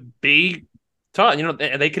that could be tough.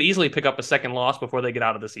 They could easily pick up a second loss before they get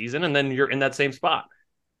out of the season, and then you're in that same spot.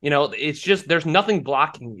 It's just there's nothing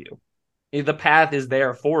blocking you. The path is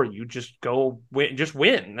there for you. Just go win, just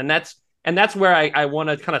win. And that's where I want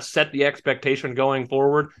to kind of set the expectation going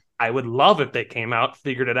forward. I would love if they came out,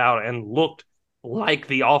 figured it out, and looked like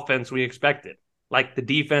the offense we expected. like the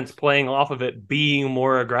defense playing off of it, being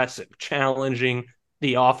more aggressive, challenging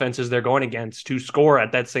the offenses they're going against to score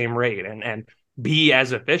at that same rate and be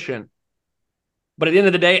as efficient. But at the end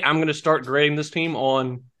of the day, I'm going to start grading this team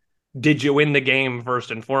on, did you win the game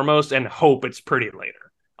first and foremost, and hope it's pretty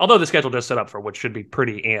later. Although the schedule does set up for what should be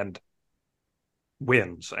pretty and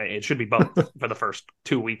wins. It should be both for the first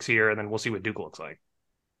 2 weeks here, and then we'll see what Duke looks like.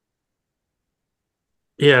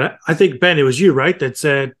 Yeah, I think, Ben, it was you, right, that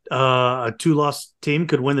said a 2-loss team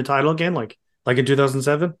could win the title again, like in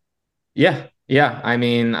 2007? Yeah. I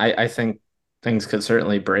mean, I think things could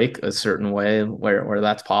certainly break a certain way where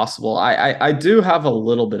that's possible. I do have a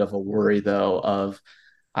little bit of a worry though of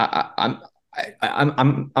I'm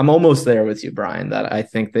almost there with you, Brian, that I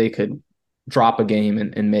think they could drop a game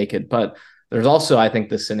and make it. But there's also, I think,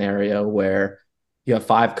 the scenario where you have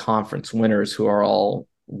 5 conference winners who are all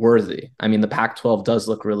worthy. I mean, the Pac-12 does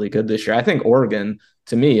look really good this year. I think Oregon,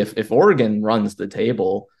 to me, if Oregon runs the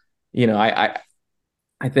table,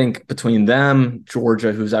 I think between them,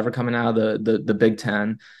 Georgia, who's ever coming out of the Big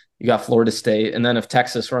Ten, you got Florida State, and then if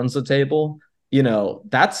Texas runs the table,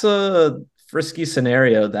 that's a frisky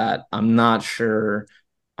scenario that I'm not sure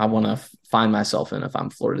I want to find myself in if I'm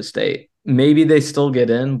Florida State. Maybe they still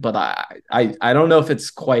get in, but I don't know if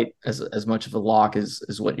it's quite as much of a lock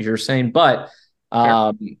as what you're saying. But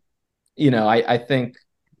I think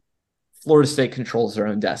Florida State controls their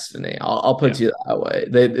own destiny. I'll put you that way.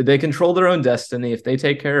 They control their own destiny. If they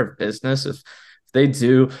take care of business, if they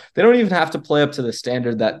do, they don't even have to play up to the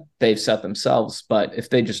standard that they've set themselves. But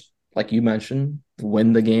if they just, like you mentioned,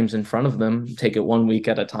 win the games in front of them, take it 1 week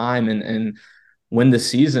at a time and win the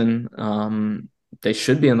season, they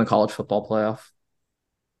should be in the college football playoff.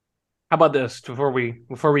 How about this before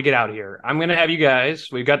we get out of here? I'm going to have you guys,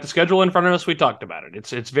 we've got the schedule in front of us. We talked about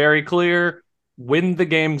it. It's very clear. Win the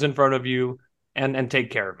games in front of you and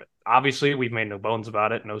take care of it. Obviously, we've made no bones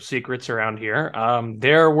about it. No secrets around here.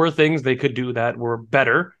 There were things they could do that were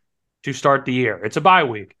better to start the year. It's a bye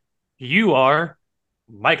week. You are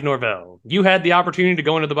Mike Norvell. You had the opportunity to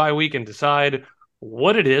go into the bye week and decide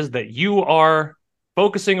what it is that you are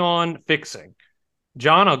focusing on fixing.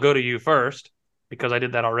 John, I'll go to you first because I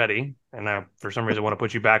did that already. And now, for some reason, I want to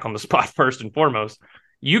put you back on the spot first and foremost.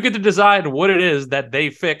 You get to decide what it is that they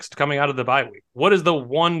fixed coming out of the bye week. What is the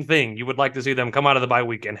one thing you would like to see them come out of the bye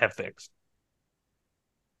week and have fixed?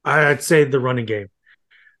 I'd say the running game,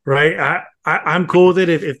 right? I'm cool with it.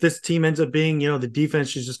 If this team ends up being, the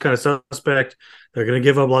defense is just kind of suspect, they're going to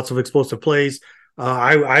give up lots of explosive plays.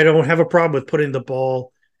 I don't have a problem with putting the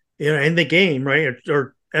ball, in the game, right?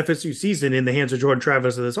 Or FSU season in the hands of Jordan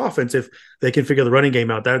Travis of this offense. If they can figure the running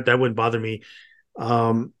game out, that wouldn't bother me.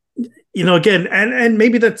 Again, and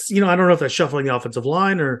maybe that's, I don't know if that's shuffling the offensive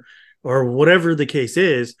line or whatever the case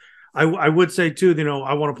is. I would say too,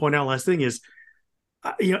 I want to point out last thing is,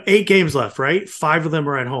 8 games left, right? 5 of them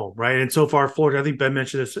are at home, right? And so far, Florida, I think Ben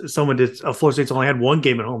mentioned this, someone did, Florida State's only had 1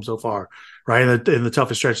 game at home so far, right? In the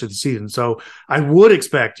toughest stretch of the season. So I would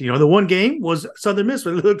expect, the 1 game was Southern Miss,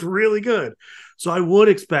 but it looked really good. So I would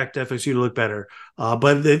expect FSU to look better.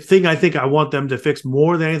 But the thing I think I want them to fix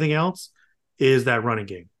more than anything else is that running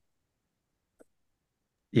game.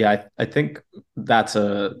 Yeah, I think that's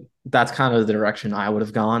kind of the direction I would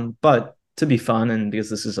have gone. But to be fun, and because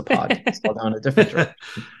this is a podcast, I'll go in a different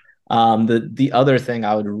direction. The other thing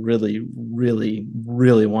I would really, really,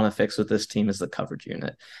 really want to fix with this team is the coverage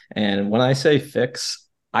unit. And when I say fix,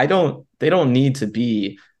 they don't need to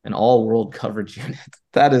be an all-world coverage unit.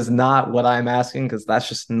 That is not what I'm asking, because that's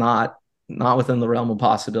just not within the realm of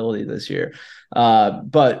possibility this year.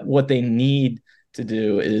 But what they need to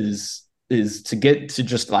do is to get to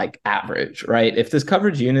just like average, right? If this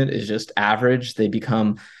coverage unit is just average, they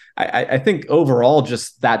become, I think overall,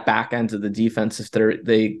 just that back end of the defense, if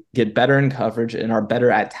they get better in coverage and are better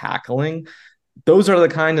at tackling, those are the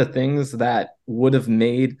kind of things that would have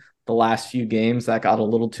made the last few games that got a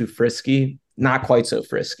little too frisky not quite so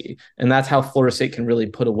frisky. And that's how Florida State can really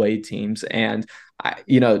put away teams. And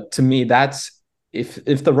to me, that's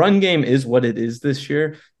if the run game is what it is this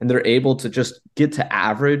year, and they're able to just get to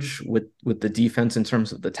average with the defense in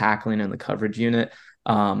terms of the tackling and the coverage unit,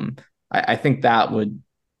 I think that would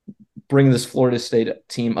bring this Florida State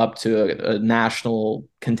team up to a national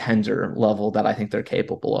contender level that I think they're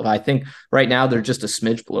capable of. I think right now they're just a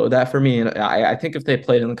smidge below that for me. And I think if they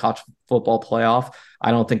played in the college football playoff,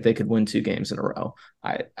 I don't think they could win 2 games in a row.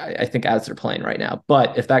 I think as they're playing right now.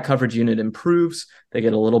 But if that coverage unit improves, they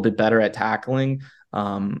get a little bit better at tackling,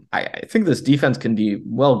 I think this defense can be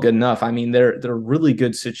good enough. I mean, they're really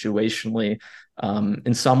good situationally.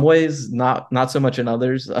 In some ways, not so much in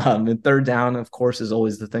others. And third down, of course, is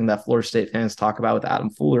always the thing that Florida State fans talk about with Adam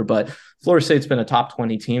Fuller. But Florida State's been a top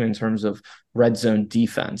 20 team in terms of red zone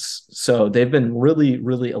defense. So they've been really,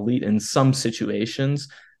 really elite in some situations,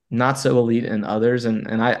 not so elite in others.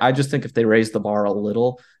 And I just think if they raise the bar a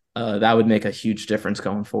little, that would make a huge difference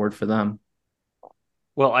going forward for them.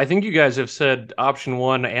 Well, I think you guys have said option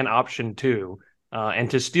 1 and option 2. And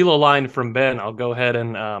to steal a line from Ben, I'll go ahead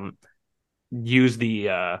and use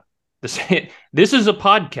the this is a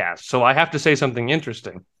podcast, so I have to say something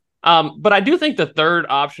interesting. But I do think the third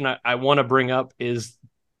option I want to bring up is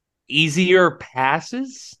easier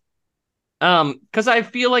passes. Because I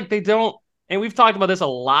feel like they don't, and we've talked about this a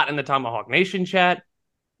lot in the Tomahawk Nation chat,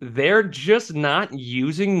 they're just not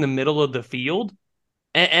using the middle of the field.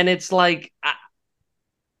 And it's like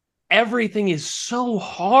everything is so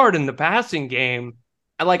hard in the passing game.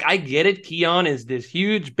 I get it. Keon is this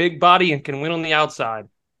huge, big body and can win on the outside.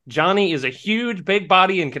 Johnny is a huge, big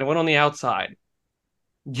body and can win on the outside.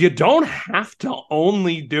 You don't have to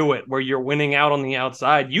only do it where you're winning out on the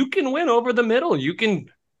outside. You can win over the middle.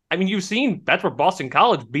 You've seen that's where Boston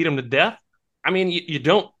College beat them to death. I mean, you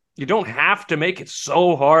don't have to make it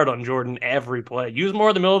so hard on Jordan every play. Use more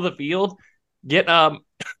of the middle of the field. Get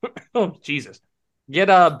oh Jesus. Get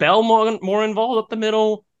Bell more involved up the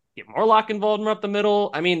middle. Get Morlock involved more up the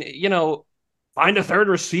middle. I mean, find a third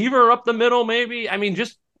receiver up the middle, maybe. I mean,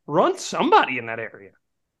 just run somebody in that area.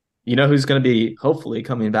 You know who's going to be hopefully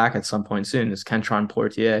coming back at some point soon is Kentron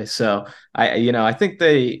Portier. So I think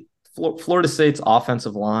Florida State's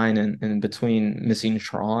offensive line and between missing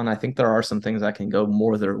Tron, I think there are some things that can go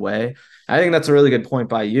more their way. I think that's a really good point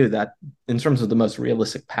by you that in terms of the most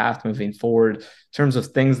realistic path moving forward, in terms of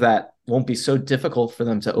things that won't be so difficult for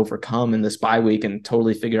them to overcome in this bye week and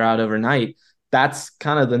totally figure out overnight, that's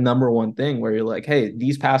kind of the number one thing where you're like, hey,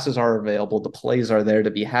 these passes are available. The plays are there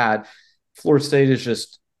to be had. Florida State is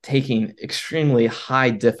just taking extremely high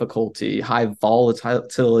difficulty, high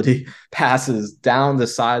volatility passes down the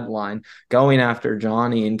sideline, going after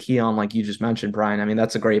Johnny and Keon, like you just mentioned, Brian. I mean,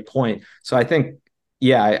 that's a great point. So I think,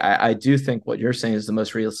 I do think what you're saying is the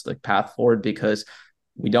most realistic path forward because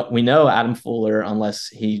we know Adam Fuller, unless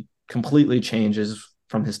he completely changes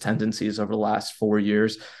from his tendencies over the last 4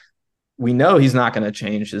 years, we know he's not going to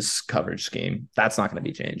change his coverage scheme. That's not going to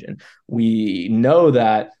be changing. We know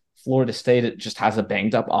that Florida State just has a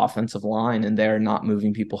banged up offensive line and they're not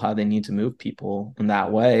moving people how they need to move people in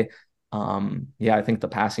that way. I think the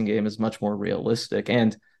passing game is much more realistic.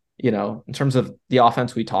 And, in terms of the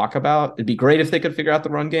offense we talk about, it'd be great if they could figure out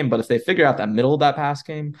the run game, but if they figure out that middle of that pass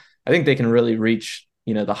game, I think they can really reach,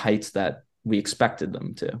 the heights that we expected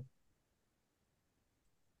them to.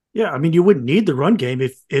 Yeah. I mean, you wouldn't need the run game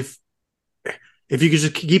if you could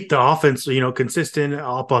just keep the offense, consistent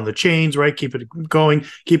up on the chains, right? Keep it going,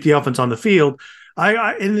 keep the offense on the field.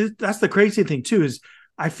 And that's the crazy thing too, is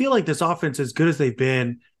I feel like this offense, as good as they've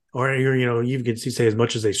been, or, you can say as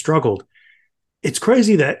much as they struggled, it's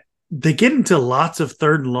crazy that they get into lots of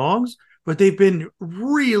third and longs, but they've been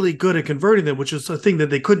really good at converting them, which is a thing that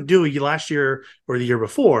they couldn't do last year or the year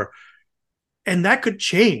before. And that could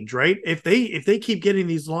change, right? If they keep getting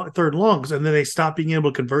these third longs and then they stop being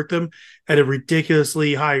able to convert them at a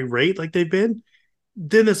ridiculously high rate like they've been,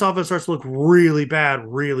 then this offense starts to look really bad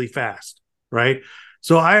really fast, right?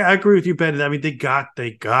 So I agree with you, Ben. I mean, they got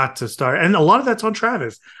to start. And a lot of that's on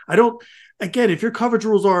Travis. If your coverage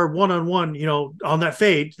rules are one-on-one, on that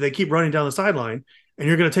fade, they keep running down the sideline and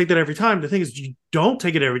you're going to take that every time. The thing is, you don't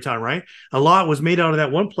take it every time, right? A lot was made out of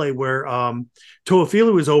that one play where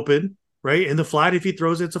Toafili was open, right? In the flat, if he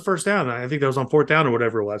throws it, it's a first down. I think that was on fourth down or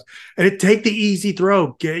whatever it was. And take the easy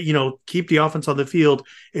throw, keep the offense on the field.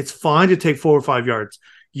 It's fine to take 4 or 5 yards.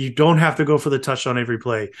 You don't have to go for the touchdown every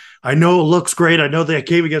play. I know it looks great. I know that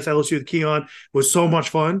game against LSU with Keon was so much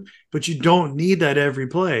fun, but you don't need that every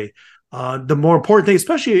play. The more important thing,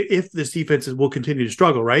 especially if this defense will continue to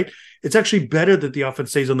struggle, right? It's actually better that the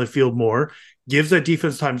offense stays on the field more, gives that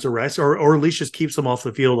defense time to rest, or at least just keeps them off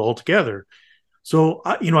the field altogether. So,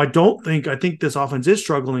 I think this offense is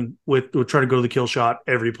struggling with trying to go to the kill shot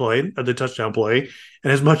every play, the touchdown play.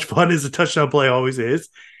 And as much fun as the touchdown play always is,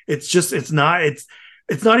 it's not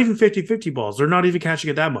even 50-50 balls. They're not even catching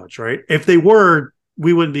it that much, right? If they were,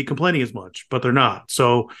 we wouldn't be complaining as much, but they're not.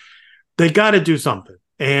 So they got to do something.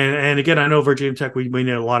 And again, I know Virginia Tech, we made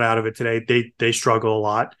a lot out of it today. They struggle a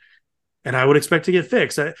lot, and I would expect to get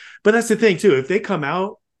fixed. But that's the thing too. If they come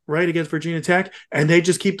out right against Virginia Tech and they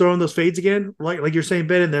just keep throwing those fades again, like you're saying,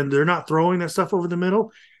 Ben, and then they're not throwing that stuff over the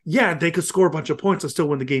middle, yeah, they could score a bunch of points and still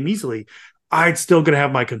win the game easily. I'd still going to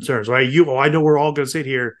have my concerns, right? I know we're all going to sit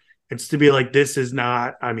here and still be like, this is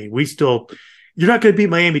not, I mean, you're not going to beat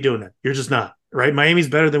Miami doing that. You're just not, right? Miami's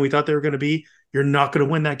better than we thought they were going to be. You're not going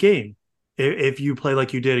to win that game if you play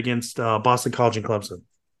like you did against Boston College and Clemson.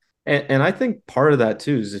 And I think part of that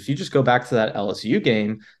too is if you just go back to that LSU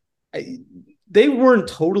game, they weren't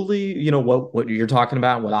totally, what you're talking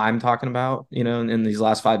about, what I'm talking about, in these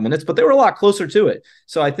last 5 minutes, but they were a lot closer to it.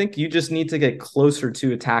 So I think you just need to get closer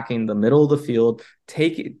to attacking the middle of the field,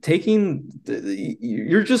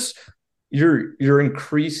 you're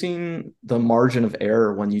increasing the margin of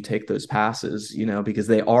error when you take those passes, because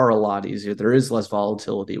they are a lot easier. There is less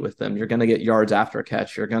volatility with them. You're going to get yards after a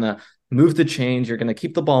catch. You're going to move the chains. You're going to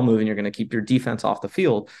keep the ball moving. You're going to keep your defense off the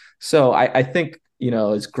field. So I think,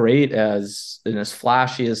 as great as and as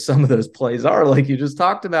flashy as some of those plays are, like you just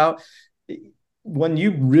talked about, when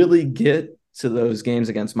you really get to those games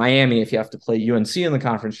against Miami, if you have to play UNC in the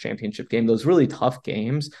conference championship game, those really tough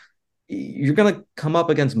games, you're going to come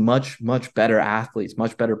up against much, much better athletes,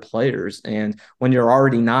 much better players. And when you're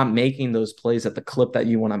already not making those plays at the clip that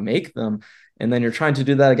you want to make them, and then you're trying to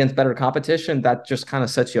do that against better competition, that just kind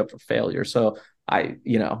of sets you up for failure. So I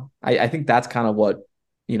think that's kind of what,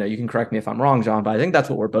 you can correct me if I'm wrong, John, but I think that's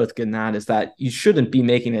what we're both getting at, is that you shouldn't be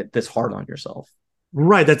making it this hard on yourself.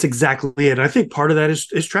 Right. That's exactly it. I think part of that is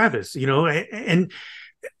Travis, and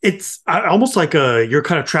it's almost like you're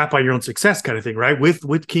kind of trapped by your own success kind of thing, right?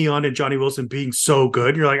 With Keon and Johnny Wilson being so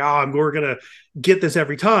good, you're like, we're going to get this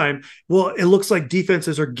every time. Well, it looks like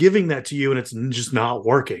defenses are giving that to you and it's just not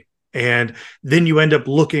working. And then you end up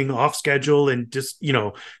looking off schedule and just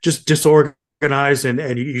disorganized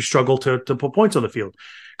and you struggle to put points on the field.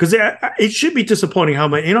 Because it should be disappointing how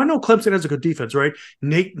many, I know Clemson has a good defense, right?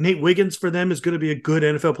 Nate Wiggins for them is going to be a good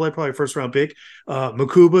NFL player, probably first round pick.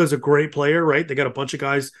 Makuba is a great player, right? They got a bunch of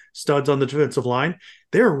guys, studs on the defensive line.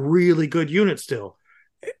 They're a really good unit still.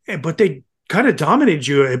 But they kind of dominated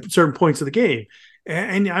you at certain points of the game.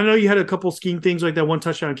 And I know you had a couple scheme things like that. One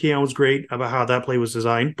touchdown, Keon was great about how that play was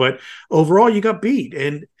designed. But overall, you got beat.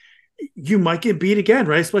 And you might get beat again,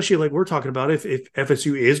 right? Especially like we're talking about if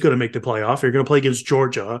FSU is going to make the playoff, you're going to play against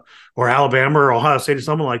Georgia or Alabama or Ohio State or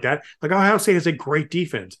something like that. Like Ohio State has a great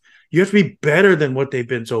defense. You have to be better than what they've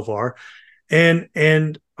been so far. And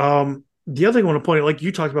the other thing I want to point out, like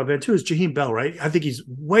you talked about, Ben, too, is Jaheim Bell, right? I think he's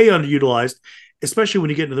way underutilized, especially when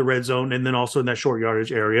you get into the red zone and then also in that short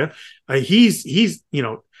yardage area. He's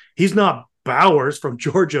not Bowers from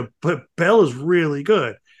Georgia, but Bell is really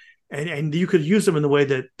good. And you could use them in the way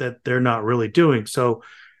that they're not really doing. So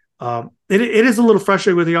it is a little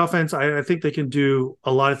frustrating with the offense. I think they can do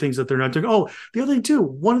a lot of things that they're not doing. Oh, the other thing too,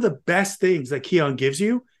 one of the best things that Keon gives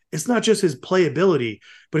you, it's not just his playability,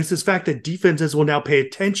 but it's this fact that defenses will now pay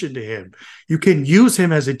attention to him. You can use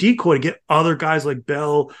him as a decoy to get other guys like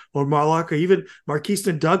Bell or Marlock or even Marquise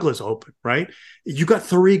Douglas open, right? You got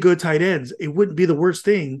 3 good tight ends. It wouldn't be the worst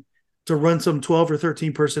thing to run some 12 or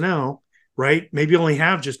 13 personnel, right? Maybe only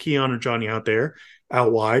have just Keon or Johnny out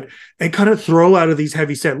wide and kind of throw out of these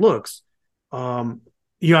heavy set looks. I'm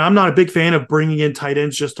not a big fan of bringing in tight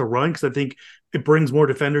ends just to run because I think it brings more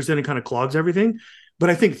defenders in and kind of clogs everything. But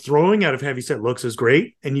I think throwing out of heavy set looks is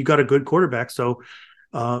great, and you got a good quarterback. So,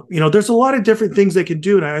 there's a lot of different things they can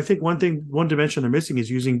do. And I think one dimension they're missing is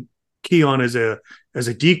using Keon as a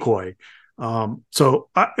decoy. I'm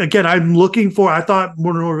looking for, I thought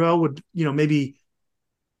Norvell would, maybe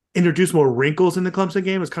introduce more wrinkles in the Clemson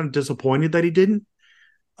game. I was kind of disappointed that he didn't.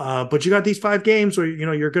 But you got these 5 games where,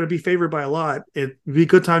 you're going to be favored by a lot. It'd be a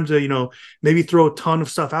good time to, maybe throw a ton of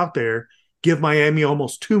stuff out there, give Miami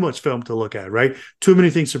almost too much film to look at, right? Too many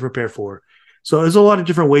things to prepare for. So there's a lot of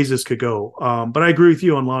different ways this could go. But I agree with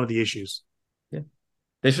you on a lot of the issues. Yeah.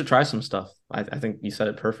 They should try some stuff. I think you said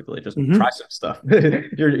it perfectly. Just try some stuff.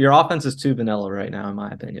 Your offense is too vanilla right now, in my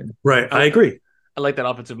opinion. Right. I agree. I like that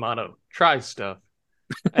offensive motto. Try stuff.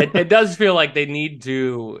 It does feel like they need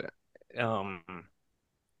to trying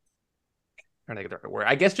to get the right word.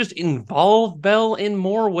 I guess just involve Bell in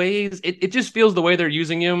more ways. It just feels the way they're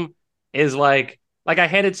using him is like I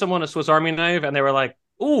handed someone a Swiss Army knife and they were like,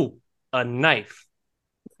 "Ooh, a knife."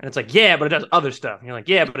 And it's like, "Yeah, but it does other stuff." And you're like,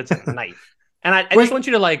 "Yeah, but it's a knife." And I just want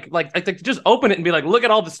you to like just open it and be like, "Look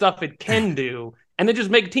at all the stuff it can do." And then just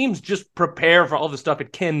make teams just prepare for all the stuff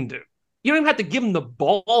it can do. You don't even have to give him the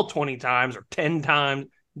ball 20 times or 10 times.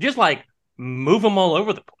 Just like move him all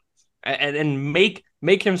over the place and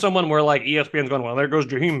make him someone where like ESPN's going, "Well, there goes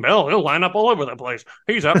Jaheim Bell. He'll line up all over the place.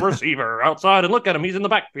 He's at receiver outside and look at him. He's in the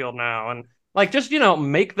backfield now." And like, just,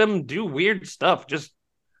 make them do weird stuff. Just,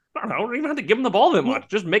 I don't know, don't even have to give him the ball that much.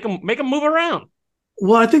 Just make him move around.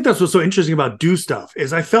 Well, I think that's what's so interesting about do stuff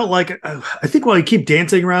is I felt like I think while I keep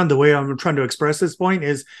dancing around the way I'm trying to express this point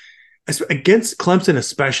is against Clemson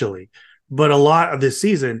especially, but a lot of this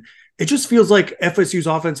season, it just feels like FSU's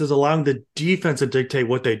offense is allowing the defense to dictate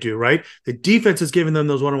what they do, right? The defense is giving them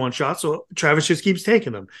those one-on-one shots, so Travis just keeps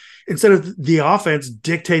taking them. Instead of the offense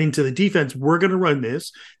dictating to the defense, we're going to run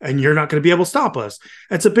this, and you're not going to be able to stop us.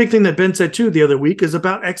 That's a big thing that Ben said, too, the other week is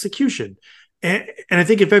about execution. And I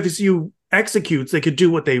think if FSU executes, they could do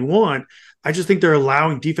what they want. I just think they're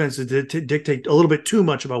allowing defenses to dictate a little bit too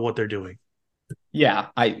much about what they're doing. Yeah,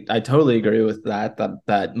 I totally agree with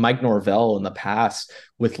that Mike Norvell in the past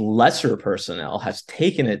with lesser personnel has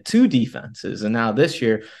taken it to defenses. And now this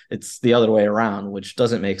year it's the other way around, which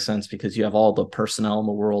doesn't make sense because you have all the personnel in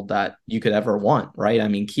the world that you could ever want, right? I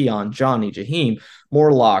mean, Keon, Johnny, Jaheim,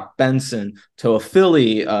 Morlock, Benson,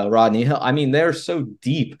 Toafili, Rodney Hill. I mean, they're so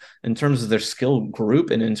deep in terms of their skill group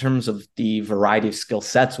and in terms of the variety of skill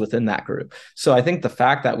sets within that group. So I think the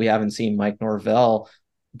fact that we haven't seen Mike Norvell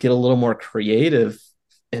get a little more creative,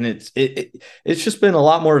 and it's just been a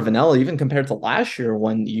lot more vanilla, even compared to last year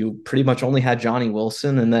when you pretty much only had Johnny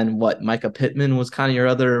Wilson, and then Micah Pittman was kind of your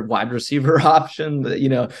other wide receiver option.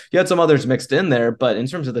 You had some others mixed in there, but in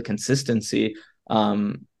terms of the consistency,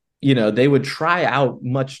 they would try out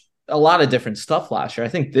a lot of different stuff last year. I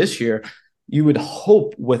think this year you would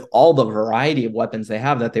hope with all the variety of weapons they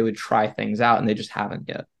have that they would try things out, and they just haven't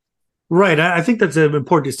yet. Right. I think that's an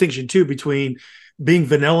important distinction too between being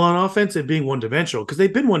vanilla on offense and being one-dimensional, because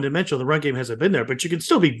they've been one-dimensional. The run game hasn't been there, but you can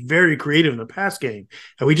still be very creative in the pass game.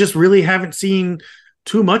 And we just really haven't seen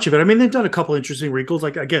too much of it. I mean, they've done a couple interesting wrinkles,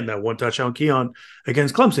 like, again, that one touchdown Keon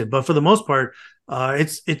against Clemson. But for the most part,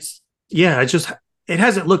 it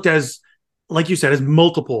hasn't looked as, like you said, as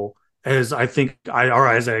multiple as I think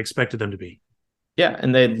as I expected them to be. Yeah,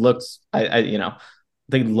 and they looked,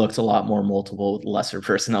 they looked a lot more multiple with lesser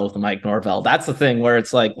personnel with Mike Norvell. That's the thing where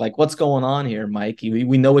it's like what's going on here, Mike?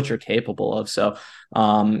 We know what you're capable of. So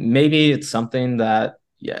maybe it's something that,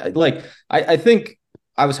 I think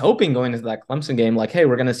I was hoping going into that Clemson game, like, hey,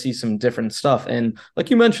 we're going to see some different stuff. And like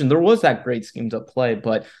you mentioned, there was that great schemed up play,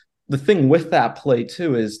 but the thing with that play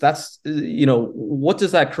too is what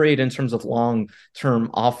does that create in terms of long-term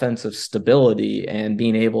offensive stability and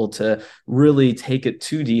being able to really take it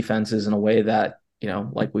to defenses in a way that,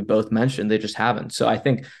 like we both mentioned, they just haven't. So I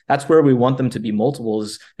think that's where we want them to be multiple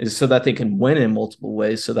is so that they can win in multiple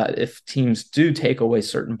ways, so that if teams do take away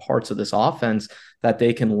certain parts of this offense, that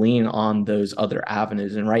they can lean on those other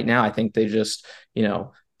avenues. And right now, I think they just,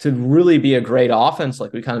 to really be a great offense,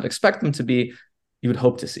 like we kind of expect them to be, you would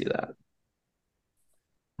hope to see that.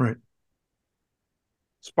 Right.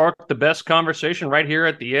 Sparked the best conversation right here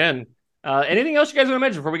at the end. Anything else you guys want to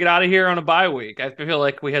mention before we get out of here on a bye week? I feel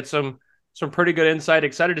like we had some pretty good insight.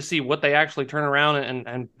 Excited to see what they actually turn around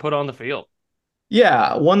and put on the field.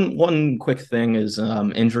 Yeah, one quick thing is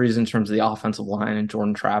injuries in terms of the offensive line and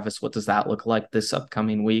Jordan Travis. What does that look like this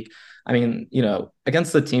upcoming week? I mean,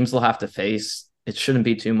 against the teams they'll have to face, it shouldn't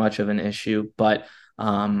be too much of an issue. But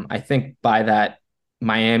I think by that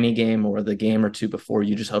Miami game or the game or two before,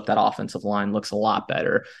 you just hope that offensive line looks a lot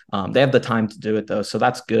better. They have the time to do it though, so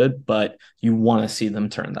that's good, but you want to see them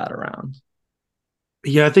turn that around.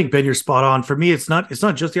 Yeah, I think, Ben, you're spot on. For me, it's not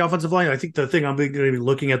just the offensive line. I think the thing I'm going to be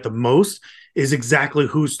looking at the most is exactly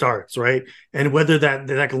who starts, right? And whether that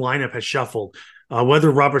lineup has shuffled, whether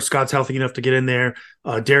Robert Scott's healthy enough to get in there,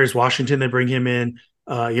 Darius Washington, they bring him in,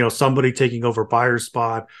 somebody taking over Byers'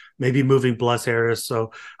 spot, maybe moving Bless Harris.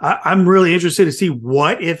 So I'm really interested to see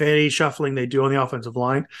what, if any, shuffling they do on the offensive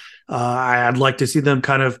line. I'd like to see them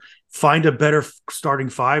kind of find a better starting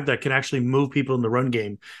five that can actually move people in the run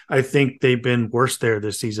game. I think they've been worse there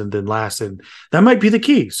this season than last, and that might be the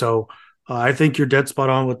key. So I think you're dead spot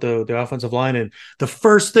on with the offensive line. And the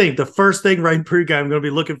first thing right pregame I'm going to be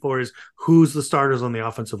looking for is who's the starters on the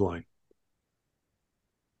offensive line.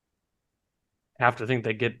 I have to think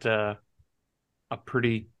they get a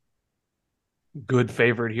pretty good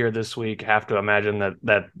favorite here this week. Have to imagine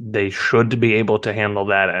that they should be able to handle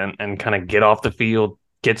that and kind of get off the field,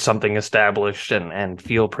 get something established, and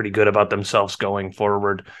feel pretty good about themselves going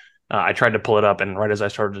forward. I tried to pull it up, and right as I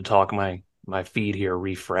started to talk, my feed here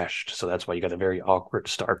refreshed. So that's why you got a very awkward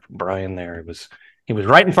start from Brian there. He was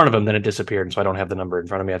right in front of him, then it disappeared, and so I don't have the number in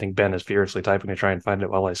front of me. I think Ben is furiously typing to try and find it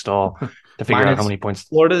while I stall to figure out how many points.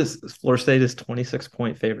 Florida State is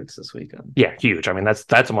 26-point favorites this weekend. Yeah, huge. I mean,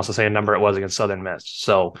 that's almost the same number it was against Southern Miss.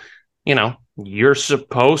 So, you're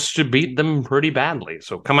supposed to beat them pretty badly.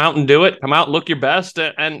 So come out and do it. Come out, look your best,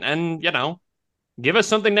 and give us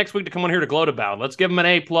something next week to come on here to gloat about. Let's give them an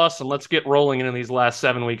A+, and let's get rolling into these last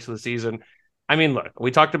 7 weeks of the season. I mean, look,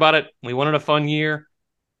 we talked about it. We wanted a fun year.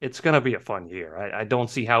 it's going to be a fun year. I don't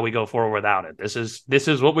see how we go forward without it. This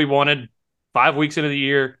is what we wanted 5 weeks into the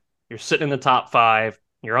year. You're sitting in the top 5.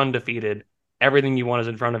 You're undefeated. Everything you want is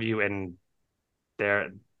in front of you, and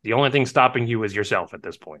the only thing stopping you is yourself at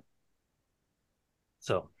this point.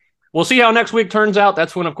 So we'll see how next week turns out.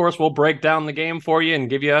 That's when, of course, we'll break down the game for you and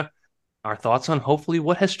give you our thoughts on hopefully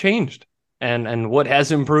what has changed and what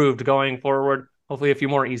has improved going forward. Hopefully a few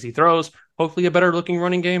more easy throws. Hopefully a better looking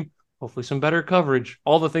running game. Hopefully some better coverage.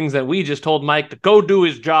 All the things that we just told Mike to go do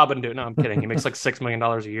his job and do. No, I'm kidding. He makes like $6 million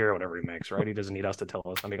a year or whatever he makes, right? He doesn't need us to tell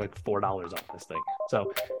us. I make like $4 off this thing.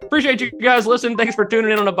 So appreciate you guys listening. Thanks for tuning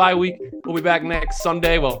in on a bye week. We'll be back next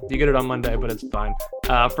Sunday. Well, you get it on Monday, but it's fine.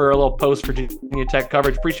 For a little post-Virginia Tech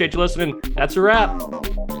coverage. Appreciate you listening. That's a wrap.